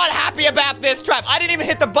am not happy about this trap. I didn't even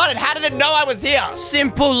hit the button. How did it know I was here?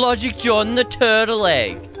 Simple logic, Jordan. The turtle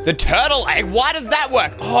egg. The turtle egg? Why does that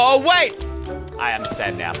work? Oh, wait. I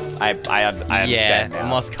understand now. I understand now.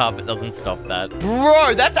 Moss carpet doesn't stop that.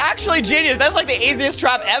 Bro, that's actually genius. That's like the easiest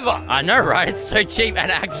trap ever. I know, right? It's so cheap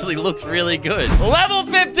and actually looks really good. Level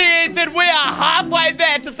 50, Ethan. We are halfway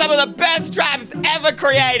there to some of the best traps ever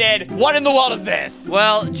created. What in the world is this?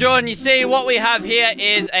 Well, Jordan, you see, what we have here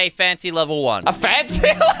is a fancy level 1. A fancy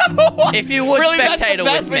level 1? If you would really, spectator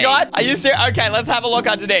that's the best with me. We got? Are you serious? Okay, let's have a look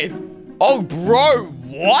underneath. Oh, bro,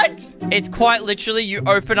 what? It's quite literally, you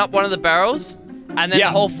open up one of the barrels, and then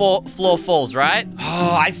the whole floor falls, right?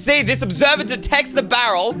 Oh, I see. This observer detects the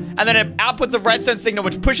barrel, and then it outputs a redstone signal,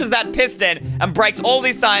 which pushes that piston and breaks all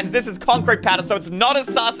these signs. This is concrete powder, so it's not as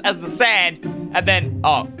sus as the sand. And then,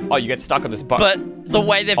 oh, you get stuck on this boat. But the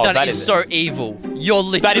way they've done it is so evil. You're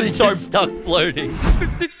literally just stuck floating.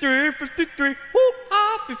 53, 53,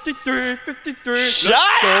 woo-ha, 53, 53.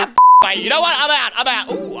 Shut up! Wait, you know what? I'm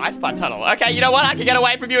out. Ooh, ice spot tunnel. Okay, you know what? I can get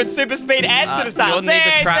away from you at super speed and super style. These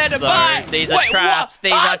are traps, though. These are traps.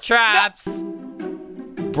 These are traps.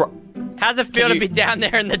 Bro. How's it feel to be down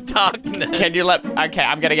there in the darkness? Can you let... Okay,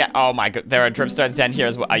 I'm gonna get... Oh my god, there are dripstones down here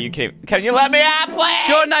as well. Are you kidding? Can you let me out, please?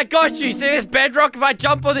 Jordan, I got you. See this bedrock? If I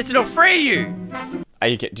jump on this, it'll free you. Are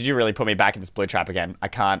you kidding? Did you really put me back in this blue trap again? I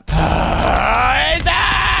can't.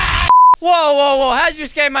 Whoa. How'd you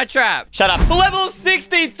escape my trap? Shut up. For level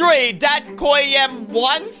 63,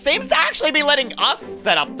 Datkoyem1 seems to actually be letting us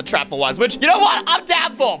set up the trap for once, which, you know what? I'm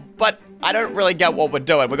down for, but I don't really get what we're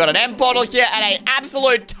doing. We've got an end portal here and an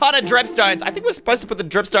absolute ton of dripstones. I think we're supposed to put the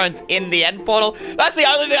dripstones in the end portal. That's the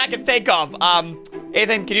only thing I can think of.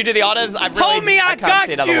 Ethan, can you do the honors? I can't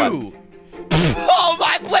see another one. Oh,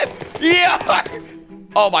 my flip. Yeah.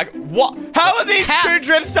 Oh, my. What? How are these 2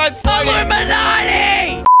 dripstones floating?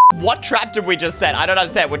 Illuminati! What trap did we just set? I don't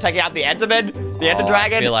understand. We're taking out the Enderman? The Ender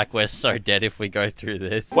Dragon? I feel like we're so dead if we go through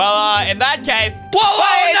this. Well, in that case...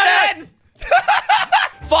 Whoa, no!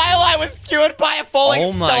 Firelight was skewered by a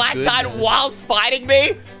falling stalactite whilst fighting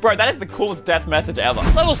me? Bro, that is the coolest death message ever.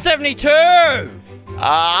 Level 72!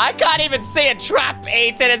 I can't even see a trap,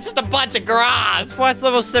 Ethan. It's just a bunch of grass. That's why it's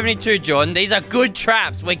level 72, Jordan. These are good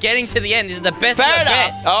traps. We're getting to the end. This is the best Fair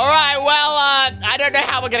enough. All right, well, I don't know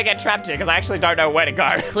how we're going to get trapped here because I actually don't know where to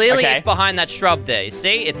go. Clearly, it's behind that shrub there. You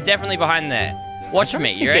see? It's definitely behind there. Watch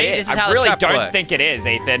me. You ready? This is how the trap works. I really don't think it is,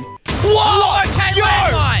 Ethan. Whoa! Okay,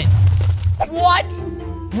 landmines! What?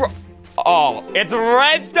 Bro, Oh, it's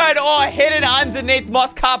redstone ore hidden underneath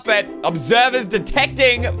moss carpet. Observers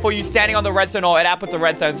detecting for you standing on the redstone ore. It outputs a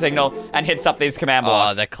redstone signal and hits up these command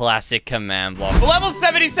blocks. Oh, the classic command block. For level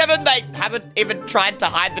 77, they haven't even tried to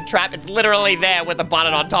hide the trap. It's literally there with a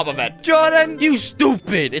button on top of it. Jordan, you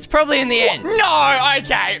stupid. It's probably in the end. No,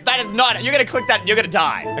 okay. That is not. You're going to click that and you're going to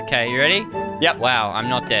die. Okay, you ready? Yep. Wow, I'm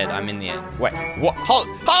not dead. I'm in the end. Wait, what? Hold,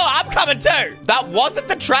 I'm coming too. That wasn't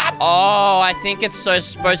the trap? Oh, I think it's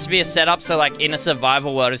supposed to be a setup. So, like, in a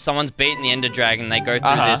survival world, if someone's beaten the Ender Dragon, they go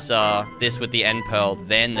through this with the End Pearl,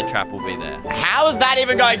 then the trap will be there. How is that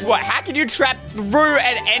even going to work? How can you trap through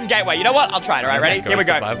an end gateway? You know what? I'll try it. All right, ready? Here we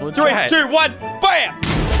go. 3, 2, 1, bam!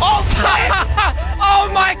 Oh,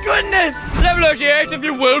 oh my goodness! Level 88, if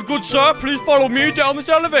you will, good sir, please follow me down this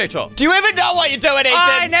elevator. Do you even know what you're doing, Ethan?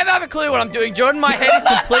 I never have a clue what I'm doing, Jordan. My head is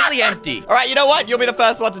completely empty. All right, you know what? You'll be the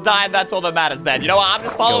first one to die, and that's all that matters then. You know what? I'm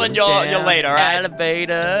just following your lead, all right?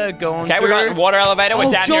 Elevator, going Okay, we got the water elevator. We're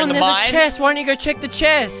down here in the mine. There's a chest. Why don't you go check the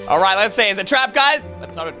chest? All right, let's see. Is it trap, guys?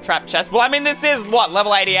 That's not a trap chest. Well, I mean, this is, what,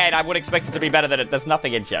 level 88. I would expect it to be better than it. There's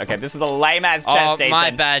nothing in here. Okay, this is a lame-ass chest, Ethan. My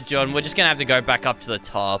bad, Jordan. We're just going to have to go back up to the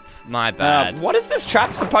top. My bad. What is this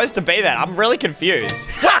trap supposed to be then? I'm really confused.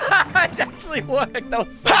 It actually worked.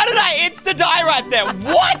 How did I insta-die right there?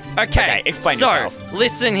 What? Okay, explain yourself. So,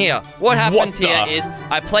 listen here. What happens here is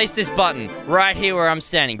I place this button right here where I'm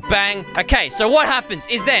standing. Bang. Okay, so what happens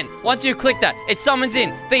is then, once you click that, it summons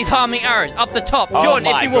in these harming arrows up the top. Jordan,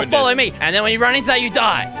 if you will follow me. And then when you run into that, you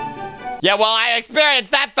die. Yeah, well, I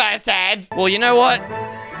experienced that firsthand. Well, you know what?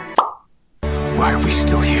 Why are we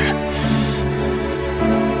still here?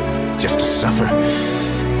 Just to suffer.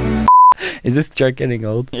 Is this joke getting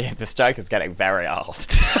old? Yeah, this joke is getting very old.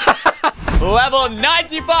 Level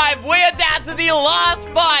 95, we are down to the last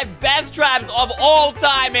 5 best traps of all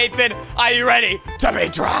time, Ethan. Are you ready to be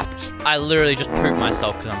trapped? I literally just pooped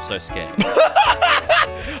myself because I'm so scared.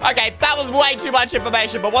 Okay, that was way too much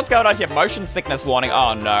information, but what's going on here? Motion sickness warning.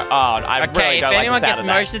 Oh, no. Oh, I really don't like the sound of that. Okay, if anyone gets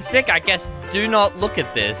motion sick, I guess do not look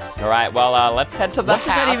at this. All right, well, let's head to the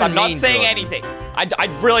house. I'm not seeing anything. I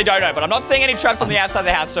really don't know, but I'm not seeing any traps on the outside of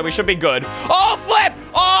the house, so we should be good. Oh, flip!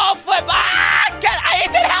 Oh, flip! Ah!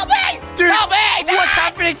 Ethan, help me! Dude, help me! What's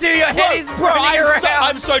happening to your head? Is running around.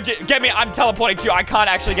 I'm teleporting to you. I can't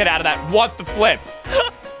actually get out of that. What the flip?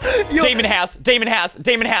 Demon house, demon house,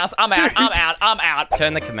 demon house. I'm out, I'm out, I'm out.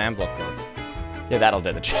 Turn the command block on. Yeah, that'll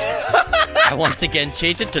do the trick. I once again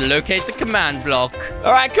cheated to locate the command block.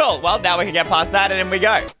 All right, cool. Well, now we can get past that, and in we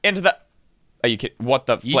go. Into the... Are you kidding? What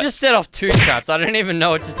the flip? You just set off 2 traps. I don't even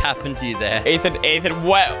know what just happened to you there. Ethan,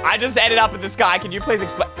 what? I just ended up in the sky. Can you please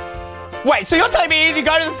explain? Wait, so you're telling me either you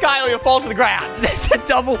go to the sky or you'll fall to the ground? There's a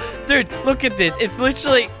double... Dude, look at this. It's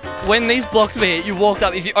literally... When these blocks were here, you walked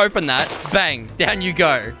up. If you open that, bang, down you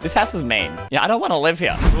go. This house is mean. Yeah, I don't want to live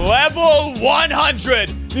here. Level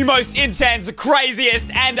 100. The most intense,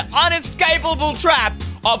 craziest, and unescapable trap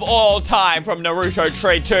of all time from Naruto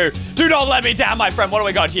Tree 2. Do not let me down, my friend. What do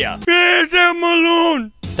we got here? Here's the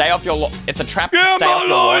balloon. Stay off your lawn. It's a trap to stay off your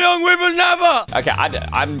lawn. Young whippersnapper. Okay,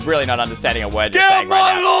 I'm really not understanding a word you're saying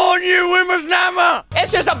right now. Get my lawn, you whippersnapper.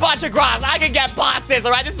 It's just a bunch of grass. I can get past this,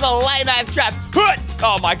 all right? This is a lame-ass trap.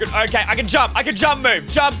 Oh, my God. Okay, I can jump. I can jump, move.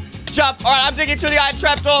 Jump, jump. All right, I'm digging through the iron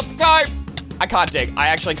trapdoor. Go. I can't dig. I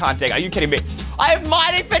actually can't dig. Are you kidding me? I have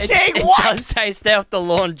mining fatigue. It does say stay off the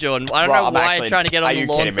lawn, Jordan. I don't know why you're trying to get on the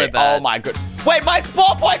lawn so bad. Oh, my God. Wait, my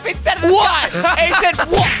spawn point's been set in the sky. Ethan,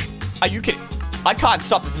 what? Are you kidding? I can't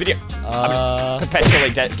stop this video. I'm just perpetually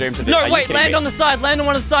doomed to this. No, wait, land on the side. Land on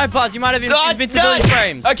one of the sidebars. You might have invincibility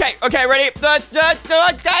frames. Okay, ready?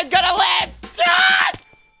 I'm gonna live.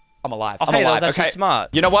 I'm alive. Oh, hey, that was actually smart.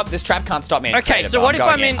 You know what? This trap can't stop me. Okay, so what if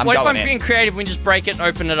I'm being creative? We just break it and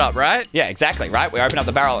open it up, right? Yeah, exactly, right? We open up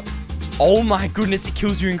the barrel. Oh my goodness, it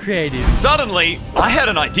kills you in creative. Suddenly, I had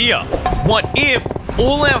an idea. What if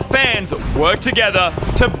all our fans work together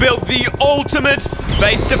to build the ultimate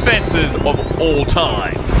base defenses of all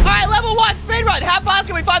time? All right, level 1 speedrun. How fast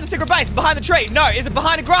can we find the secret base? Behind the tree? No, is it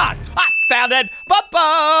behind the grass? Found it.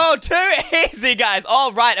 Boppo! Too easy, guys.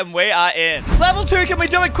 All right, and we are in. Level 2, can we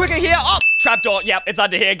do it quicker here? Oh, trapdoor. Yep, it's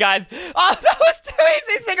under here, guys. Oh, that was too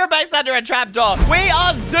easy. Secret base under a trapdoor. We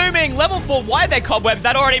are zooming. Level 4, why are there cobwebs?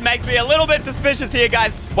 That already makes me a little bit suspicious here,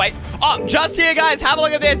 guys. Wait. Oh, just here, guys. Have a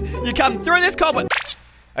look at this. You come through this cobweb.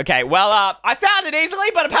 Okay, well, I found it easily,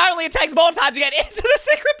 but apparently it takes more time to get into the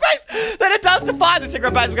secret base than it does to find the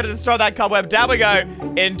secret base. We're going to destroy that cobweb. Down we go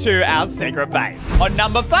into our secret base. On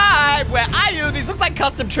number 5, where are you? These look like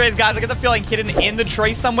custom trees, guys. I get the feeling hidden in the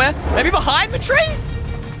tree somewhere. Maybe behind the tree?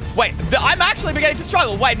 Wait, I'm actually beginning to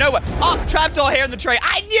struggle. Wait, no way. Oh, trapdoor here in the tree.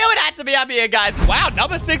 I knew it had to be up here, guys. Wow,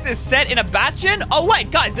 number 6 is set in a bastion. Oh,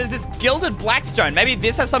 wait, guys, there's this gilded blackstone. Maybe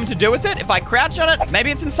this has something to do with it. If I crouch on it,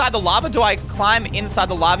 maybe it's inside the lava. Do I climb inside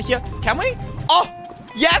the lava here? Can we? Oh,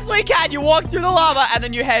 yes, we can. You walk through the lava and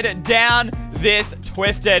then you head down this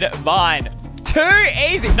twisted vine. Too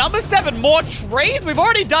easy. Number 7, more trees. We've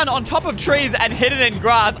already done on top of trees and hidden in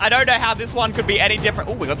grass. I don't know how this one could be any different.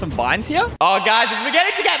 Oh, we got some vines here. Oh, guys, it's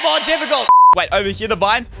beginning to get more difficult. Wait, over here, the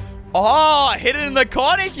vines. Oh, hidden in the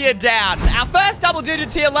corner here down. Our first double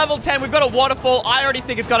digits here, level 10. We've got a waterfall. I already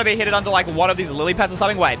think it's going to be hidden under like one of these lily pads or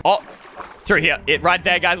something. Wait. Oh. Through here. It right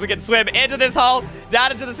there, guys. We can swim into this hole,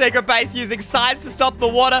 down into the secret base using sides to stop the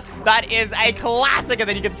water. That is a classic, and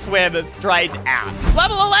then you can swim straight out.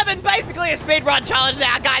 Level 11, basically a speedrun challenge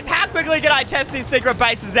now, guys. How quickly can I test these secret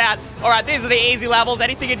bases out? All right, these are the easy levels.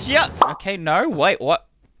 Anything in here? Okay, no. Wait, what?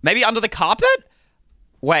 Maybe under the carpet?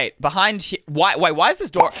 Wait, behind here. Why is this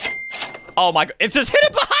door? Oh my god, it's just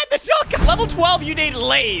hidden behind the door. Level 12, you need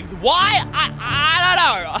leaves. Why?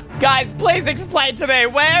 I don't know. Guys, please explain to me,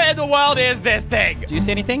 where in the world is this thing? Do you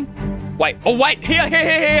see anything? Wait, oh wait,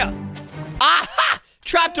 here. Aha!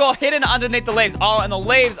 Trapdoor hidden underneath the leaves. Oh, and the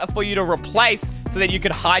leaves are for you to replace so that you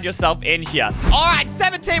can hide yourself in here. All right,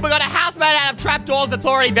 17, we got a house made out of trapdoors. That's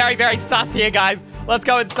already very, very sus here, guys. Let's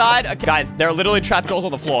go inside. Okay, guys, there are literally trapdoors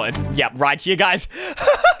on the floor. Yep, right here, guys.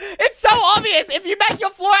 It's so obvious. If you make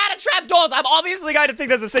your floor out of trapdoors, I'm obviously going to think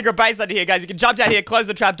there's a secret base under here, guys. You can jump down here, close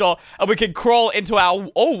the trapdoor, and we can crawl into our...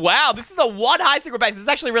 Oh, wow. This is a one-high secret base. This is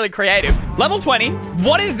actually really creative. Level 20.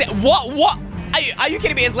 What is that? What? Are you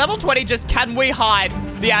kidding me? Is level 20 just can we hide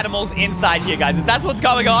the animals inside here, guys? If that's what's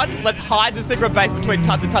going on, let's hide the secret base between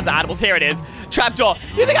tons and tons of animals. Here it is. Trapdoor.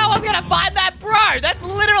 You think I wasn't going to find that, bro? That's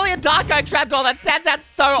literally a dark oak trapdoor that stands out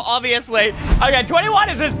so obviously. Okay, 21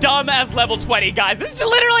 is as dumb as level 20, guys. This is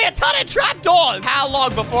literally a ton of trapdoors. How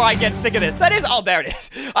long before I get sick of this? That is... Oh, there it is.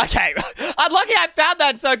 Okay. I'm lucky I found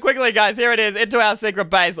that so quickly, guys. Here it is. Into our secret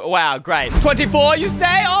base. Wow, great. 24, you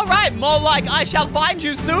say? All right. More like, I shall find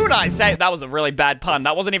you soon, I say. That was a really bad pun.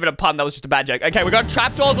 That wasn't even a pun. That was just a bad joke. Okay, we got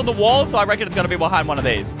trapdoors on the wall, so I reckon it's going to be behind one of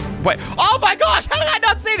these. Wait. Oh, my gosh. How did I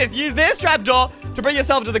not see this? Use this trapdoor to bring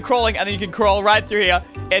yourself to the crawling, and then you can crawl right through here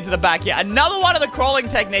into the back here. Another one of the crawling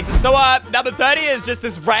techniques. So, number 30 is just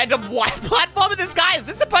this random white platform in the sky. Is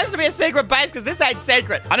this supposed to be a secret base? Because this ain't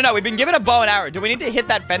secret. I don't know. We've been given a bow and arrow. Do we need to hit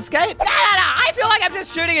that fence gate? No. I feel like I'm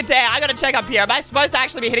just shooting it down. I gotta check up here. Am I supposed to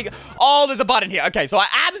actually be hitting... Oh, there's a button here. Okay, so I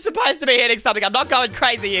am supposed to be hitting something. I'm not going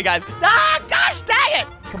crazy here, guys. Ah, gosh, dang it.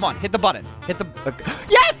 Come on, hit the button. Hit the...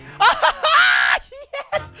 Yes!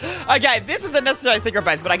 Yes! Okay, this is a necessary secret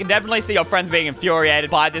base, but I can definitely see your friends being infuriated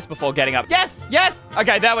by this before getting up. Yes!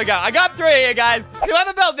 Okay, there we go. I got through here, guys.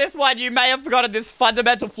 Whoever built this one, you may have forgotten this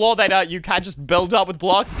fundamental flaw that you can just build up with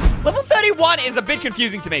blocks. Level 31 is a bit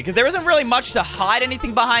confusing to me because there isn't really much to hide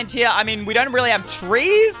anything behind here. I mean, we don't really have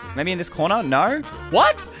trees. Maybe in this corner? No?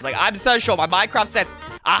 What? It's like, I'm so sure my Minecraft sets...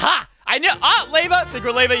 Aha! I knew... Oh, lever.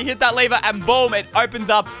 Secret lever. You hit that lever and boom, it opens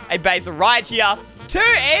up a base right here. Too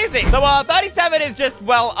easy. So, 37 is just,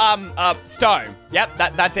 well, stone. Yep,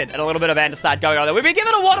 that's it. And a little bit of andesite going on there. We've been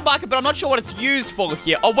given a water bucket, but I'm not sure what it's used for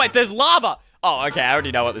here. Oh, wait, there's lava. Oh, okay, I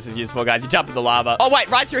already know what this is used for, guys. You jump in the lava. Oh, wait,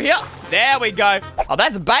 right through here. There we go. Oh,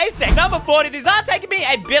 that's basic. Number 40. These are taking me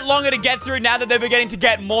a bit longer to get through now that they're beginning to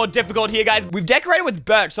get more difficult here, guys. We've decorated with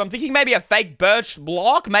birch, so I'm thinking maybe a fake birch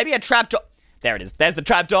block, maybe a trapdoor. There it is. There's the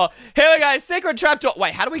trapdoor. Here we go. Secret trapdoor.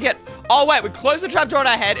 Wait, how do we get... Oh, wait. We close the trapdoor on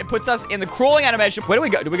our head. It puts us in the crawling animation. Where do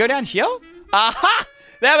we go? Do we go down here? Aha!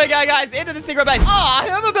 There we go, guys. Into the secret base. Oh,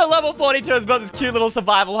 whoever built level 42 has built this cute little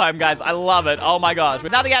survival home, guys. I love it. Oh, my gosh.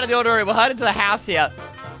 With nothing out of the ordinary, we'll head into the house here.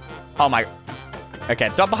 Oh, my... Okay,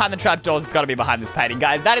 it's not behind the trapdoors. It's got to be behind this painting,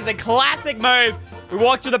 guys. That is a classic move. We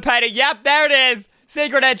walk through the painting. Yep, there it is.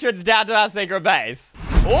 Secret entrance down to our secret base.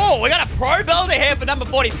 Oh, we got a pro builder here for number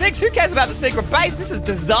 46. Who cares about the secret base? This is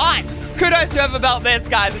design. Kudos to whoever built this,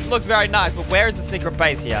 guys. It looks very nice, but where is the secret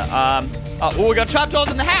base here? Oh, we got trapdoors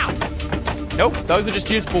in the house. Nope, those are just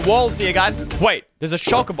used for walls here, guys. Wait, there's a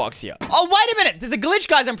shulker box here. Oh, wait a minute. There's a glitch,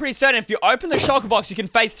 guys. I'm pretty certain if you open the shulker box, you can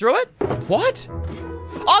face through it. What?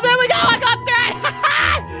 Oh, there we go. I got through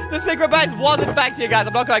it. The secret base was, in fact, here, guys.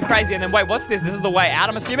 I'm not going crazy. And then, wait, what's this? This is the way out,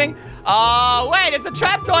 I'm assuming. Oh, wait, it's a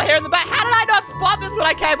trapdoor here in the back. How did I not spot this when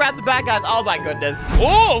I came around the back, guys? Oh, my goodness.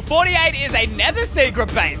 Oh, 48 is another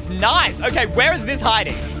secret base. Nice. Okay, where is this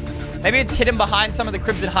hiding? Maybe it's hidden behind some of the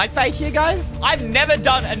Crimson Height fate here, guys. I've never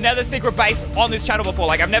done another secret base on this channel before.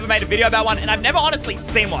 Like, I've never made a video about one, and I've never honestly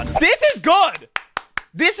seen one. This is good.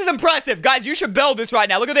 This is impressive. Guys, you should build this right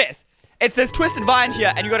now. Look at this. It's this twisted vine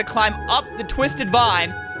here, and you got to climb up the twisted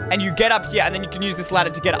vine and you get up here, and then you can use this ladder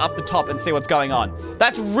to get up the top and see what's going on.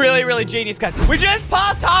 That's really, really genius, guys. We just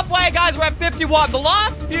passed halfway, guys. We're at 51. The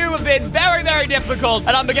last few have been very, very difficult,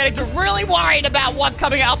 and I'm beginning to really worried about what's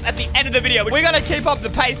coming up at the end of the video. We're gonna keep up the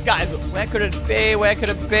pace, guys. Where could it be? Where could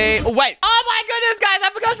it be? Oh, wait. Oh, my goodness, guys. I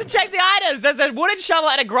forgot to check the items. There's a wooden shovel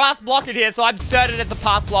and a grass block in here, so I'm certain it's a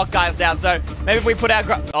path block, guys, now. So maybe if we put our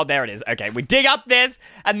oh, there it is. Okay, we dig up this,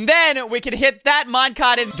 and then we can hit that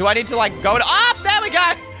minecart in. Do I need to, like, go in? Up, there we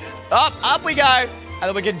go. Up we go. And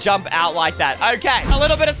then we can jump out like that. Okay, a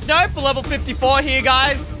little bit of snow for level 54 here,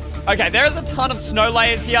 guys. Okay, there is a ton of snow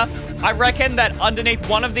layers here. I reckon that underneath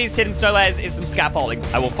one of these hidden snow layers is some scaffolding.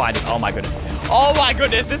 I will find it. Oh, my goodness. Oh, my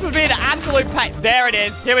goodness. This would be an absolute pain. There it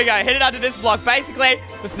is. Here we go. Hit it under this block. Basically,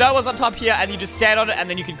 the snow was on top here, and you just stand on it, and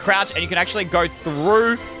then you can crouch, and you can actually go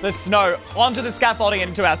through the snow onto the scaffolding and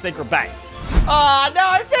into our secret base. Oh,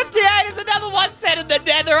 no. 58 is another one set in the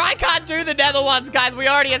nether. I can't do the nether ones, guys. We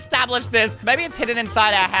already established this. Maybe it's hidden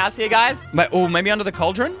inside our house here, guys. Oh, maybe under the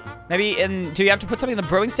cauldron? Maybe do you have to put something in the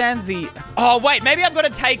brewing stands? Oh, wait. Maybe I've got to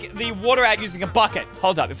take the water out using a bucket.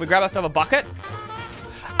 Hold up. If we grab ourselves a bucket.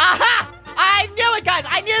 Aha! I knew it, guys.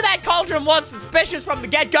 I knew that cauldron was suspicious from the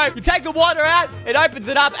get-go. You take the water out, it opens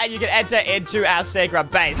it up, and you can enter into our secret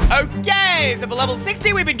base. Okay, so for level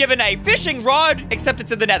 60, we've been given a fishing rod, except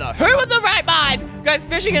it's in the nether. Who in the right mind goes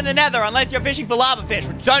fishing in the nether unless you're fishing for lava fish,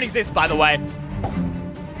 which don't exist, by the way?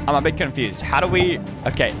 I'm a bit confused. How do we...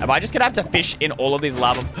 Okay, am I just gonna have to fish in all of these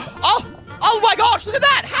lava... Oh my gosh, look at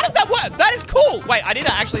that! How does that work? That is cool! Wait, I need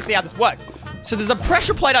to actually see how this works. So there's a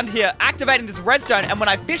pressure plate under here activating this redstone, and when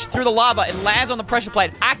I fish through the lava, it lands on the pressure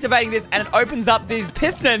plate, activating this, and it opens up these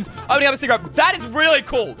pistons, opening up a secret. That is really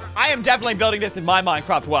cool. I am definitely building this in my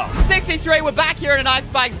Minecraft world. 63, we're back here in an ice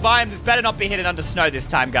spikes biome. This better not be hidden under snow this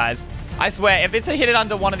time, guys. I swear, if it's hidden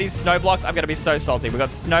under one of these snow blocks, I'm gonna be so salty. We've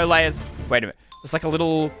got snow layers. Wait a minute. It's like a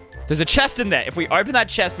little... There's a chest in there. If we open that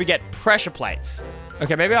chest, we get pressure plates.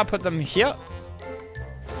 Okay, maybe I'll put them here.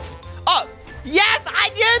 Oh! Yes, I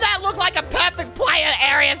knew that looked like a perfect player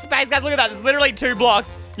area space. Guys, look at that. There's literally 2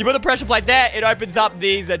 blocks. You put the pressure plate there, it opens up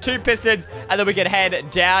these 2 pistons, and then we can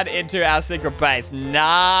head down into our secret base.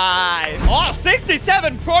 Nice. Oh,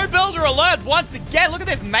 67 pro builder alert once again. Look at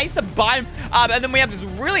this mesa biome. And then we have this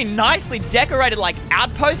really nicely decorated, like,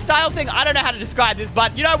 outpost style thing. I don't know how to describe this,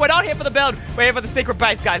 but, you know, we're not here for the build. We're here for the secret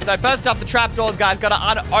base, guys. So first off, the trapdoors, guys. Gotta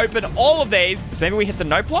unopen all of these. So maybe we hit the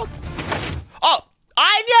note block? Oh!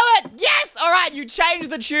 I knew it! Yes! All right, you change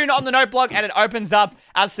the tune on the note block and it opens up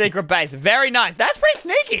our secret base. Very nice. That's pretty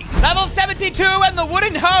sneaky. Level 72 and the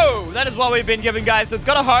wooden hoe. That is what we've been given, guys. So it's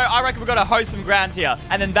got a hoe. I reckon we've got to hoe some ground here.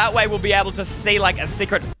 And then that way we'll be able to see like a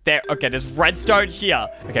secret there. Okay, there's redstone here.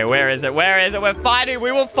 Okay, where is it? Where is it? We're finding.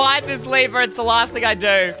 We will find this lever. It's the last thing I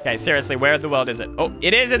do. Okay, seriously, where in the world is it? Oh,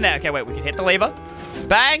 it is in there. Okay, wait, we can hit the lever.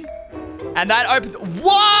 Bang. And that opens...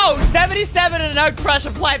 Whoa! 77 and an oak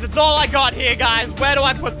pressure plate. That's all I got here, guys. Where do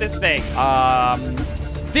I put this thing?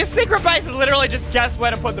 This secret base is literally just guess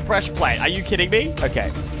where to put the pressure plate. Are you kidding me? Okay.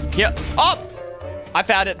 Here. Oh! I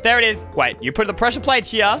found it. There it is. Wait, you put the pressure plate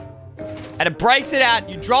here, and it breaks it out.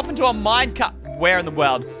 You drop into a minecart. Where in the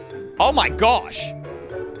world? Oh my gosh.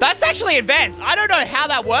 That's actually advanced. I don't know how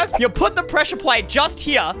that works. You put the pressure plate just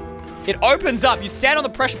here. It opens up, you stand on the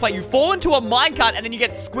pressure plate, you fall into a minecart, and then you get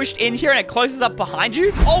squished in here, and it closes up behind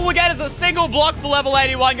you. All we get is a single block for level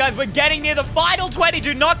 81, guys. We're getting near the final 20.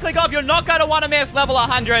 Do not click off. You're not going to want to miss level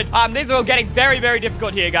 100. These are all getting very, very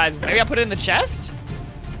difficult here, guys. Maybe I'll put it in the chest?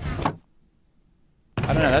 I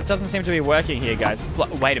don't know. That doesn't seem to be working here, guys.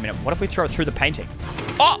 Wait a minute. What if we throw it through the painting?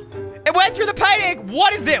 Oh! It went through the painting!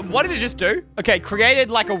 What is this? What did it just do? Okay, created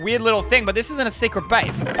like a weird little thing, but this isn't a secret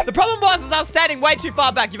base. The problem was I was standing way too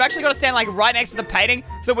far back. You've actually got to stand like right next to the painting,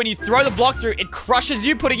 so when you throw the block through, it crushes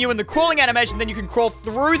you, putting you in the crawling animation. Then you can crawl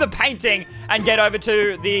through the painting and get over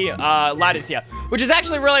to the ladders here, which is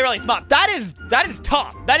actually really, really smart. That is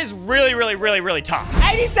tough. That is really, really, really, really tough.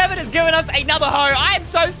 87 has given us another hoe. I am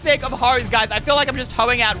so sick of hoes, guys. I feel like I'm just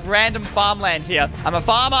hoeing out random farmland here. I'm a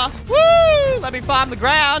farmer. Woo! Let me farm the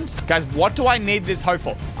ground. Guys, what do I need this hoe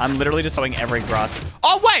for? I'm literally just hoeing every grass.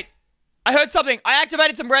 Oh, wait! I heard something. I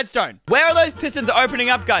activated some redstone. Where are those pistons opening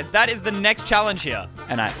up, guys? That is the next challenge here.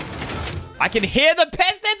 And I can hear the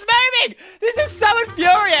pistons moving! This is so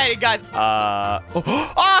infuriating, guys.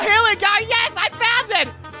 Oh, here we go. Yes, I found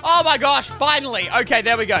it! Oh my gosh, finally. Okay,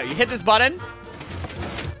 there we go. You hit this button,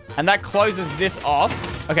 and that closes this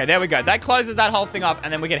off. Okay, there we go. That closes that whole thing off,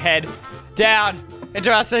 and then we can head down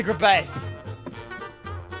into our secret base.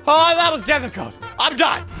 Oh, that was difficult. I'm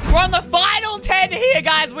done. We're on the final 10 here,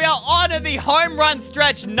 guys. We are on the home run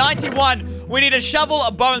stretch. 91. We need a shovel,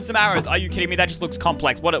 a bow, and some arrows. Are you kidding me? That just looks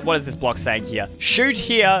complex. What is this block saying here? Shoot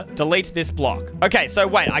here, delete this block. Okay, so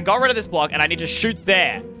wait, I got rid of this block and I need to shoot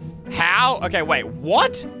there. How? Okay, wait,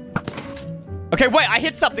 what? Okay, wait, I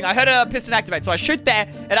hit something. I heard a piston activate. So I shoot there.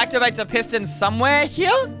 It activates a piston somewhere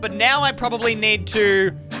here. But now I probably need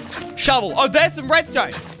to shovel. Oh, there's some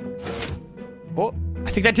redstone. Oh,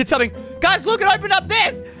 I think that did something. Guys, look, it opened up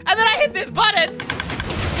this. And then I hit this button.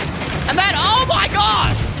 And then, oh my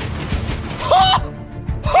gosh.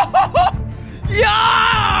 Yo,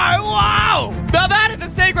 wow. Now that is a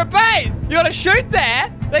secret base. You gotta shoot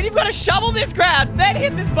there. Then you've got to shovel this ground. Then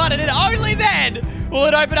hit this button. And only then will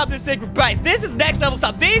it open up this secret base. This is next level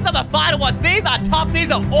stuff. These are the final ones. These are tough.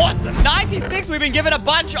 These are awesome. 96, we've been given a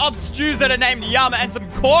bunch of stews that are named Yum and some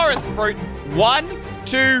chorus fruit. 1,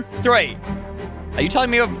 2, 3. Are you telling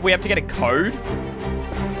me we have to get a code?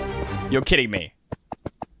 You're kidding me.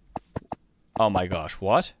 Oh my gosh,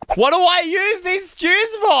 what? What do I use these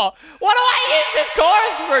stews for? What do I use this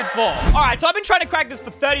chorus fruit for? All right, so I've been trying to crack this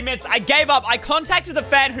for 30 minutes. I gave up. I contacted the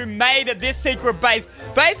fan who made this secret base.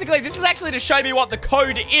 Basically, this is actually to show me what the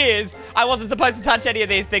code is. I wasn't supposed to touch any of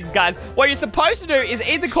these things, guys. What you're supposed to do is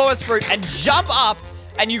eat the chorus fruit and jump up.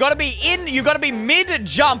 And you gotta be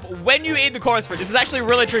mid-jump when you eat the chorus fruit. This is actually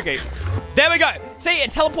really tricky. There we go. See,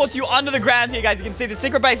 it teleports you under the ground here, guys. You can see the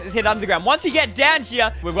secret base is hidden under the ground. Once you get down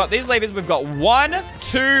here, we've got these levers. We've got 1,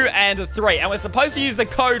 2, and 3. And we're supposed to use the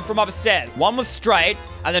code from upstairs. 1 was straight,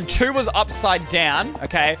 and then 2 was upside down,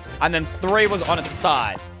 okay? And then 3 was on its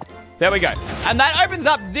side. There we go. And that opens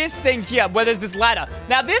up this thing here where there's this ladder.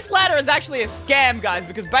 Now, this ladder is actually a scam, guys,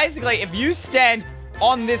 because basically, if you stand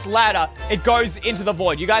on this ladder, it goes into the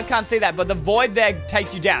void. You guys can't see that, but the void there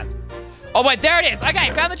takes you down. Oh, wait, there it is. Okay,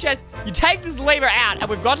 found the chest. You take this lever out, and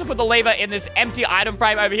we've got to put the lever in this empty item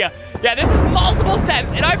frame over here. Yeah, this is multiple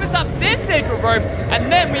steps. It opens up this secret room, and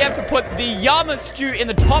then we have to put the Yama stew in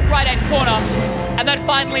the top right-hand corner, and that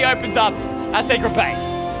finally opens up our secret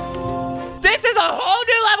base. This is a whole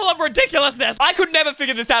new level of ridiculousness. I could never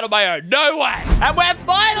figure this out on my own. No way. And we're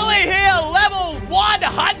finally here, level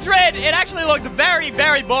 100. It actually looks very,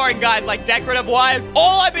 very boring, guys, like decorative-wise.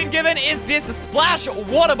 All I've been given is this splash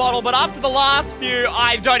water bottle, but after the last few,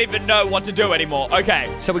 I don't even know what to do anymore.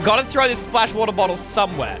 Okay, so we gotta throw this splash water bottle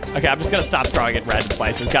somewhere. Okay, I'm just gonna start throwing it random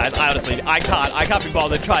places, guys. I can't be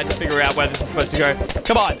bothered trying to figure out where this is supposed to go.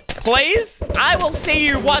 Come on, please. I will see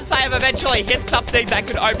you once I have eventually hit something that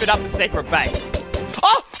could open up the secret base.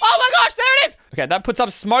 Oh my gosh, there it is. Okay, that puts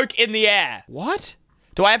up smoke in the air. What?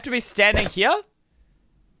 Do I have to be standing here?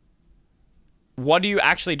 What do you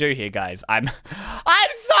actually do here, guys? I'm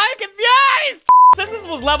so confused. This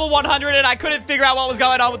was level 100 and I couldn't figure out what was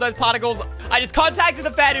going on with those particles. I just contacted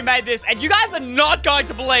the fan who made this, and you guys are not going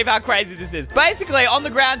to believe how crazy this is. Basically, on the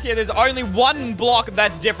ground here, there's only one block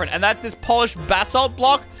that's different, and that's this polished basalt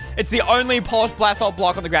block. It's the only polished basalt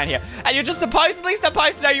block on the ground here. And you're just supposedly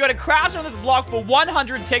supposed to know you gotta crouch on this block for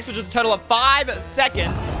 100 ticks, which is a total of 5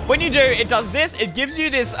 seconds. When you do, it does this. It gives you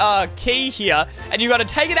this key here, and you gotta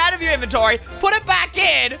take it out of your inventory, put it back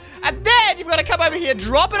in, and then you've gotta come over here,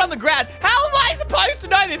 drop it on the ground. How am I supposed to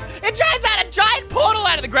know this? It turns out a giant portal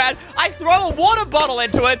out of the ground. I throw a water bottle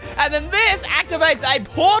into it, and then this activates a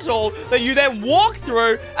portal that you then walk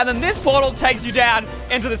through, and then this portal takes you down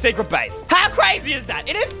into the secret base. How crazy is that?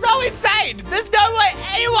 It is so insane. There's no way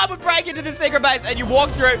anyone would break into this secret base, and you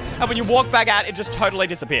walk through, and when you walk back out, it just totally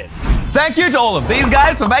disappears. Thank you to all of these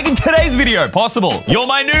guys for making today's video possible. You're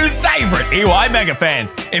my new favorite EY Mega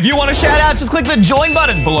fans. If you want a shout out, just click the join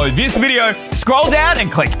button below this video, scroll down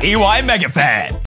and click EY Mega Fan.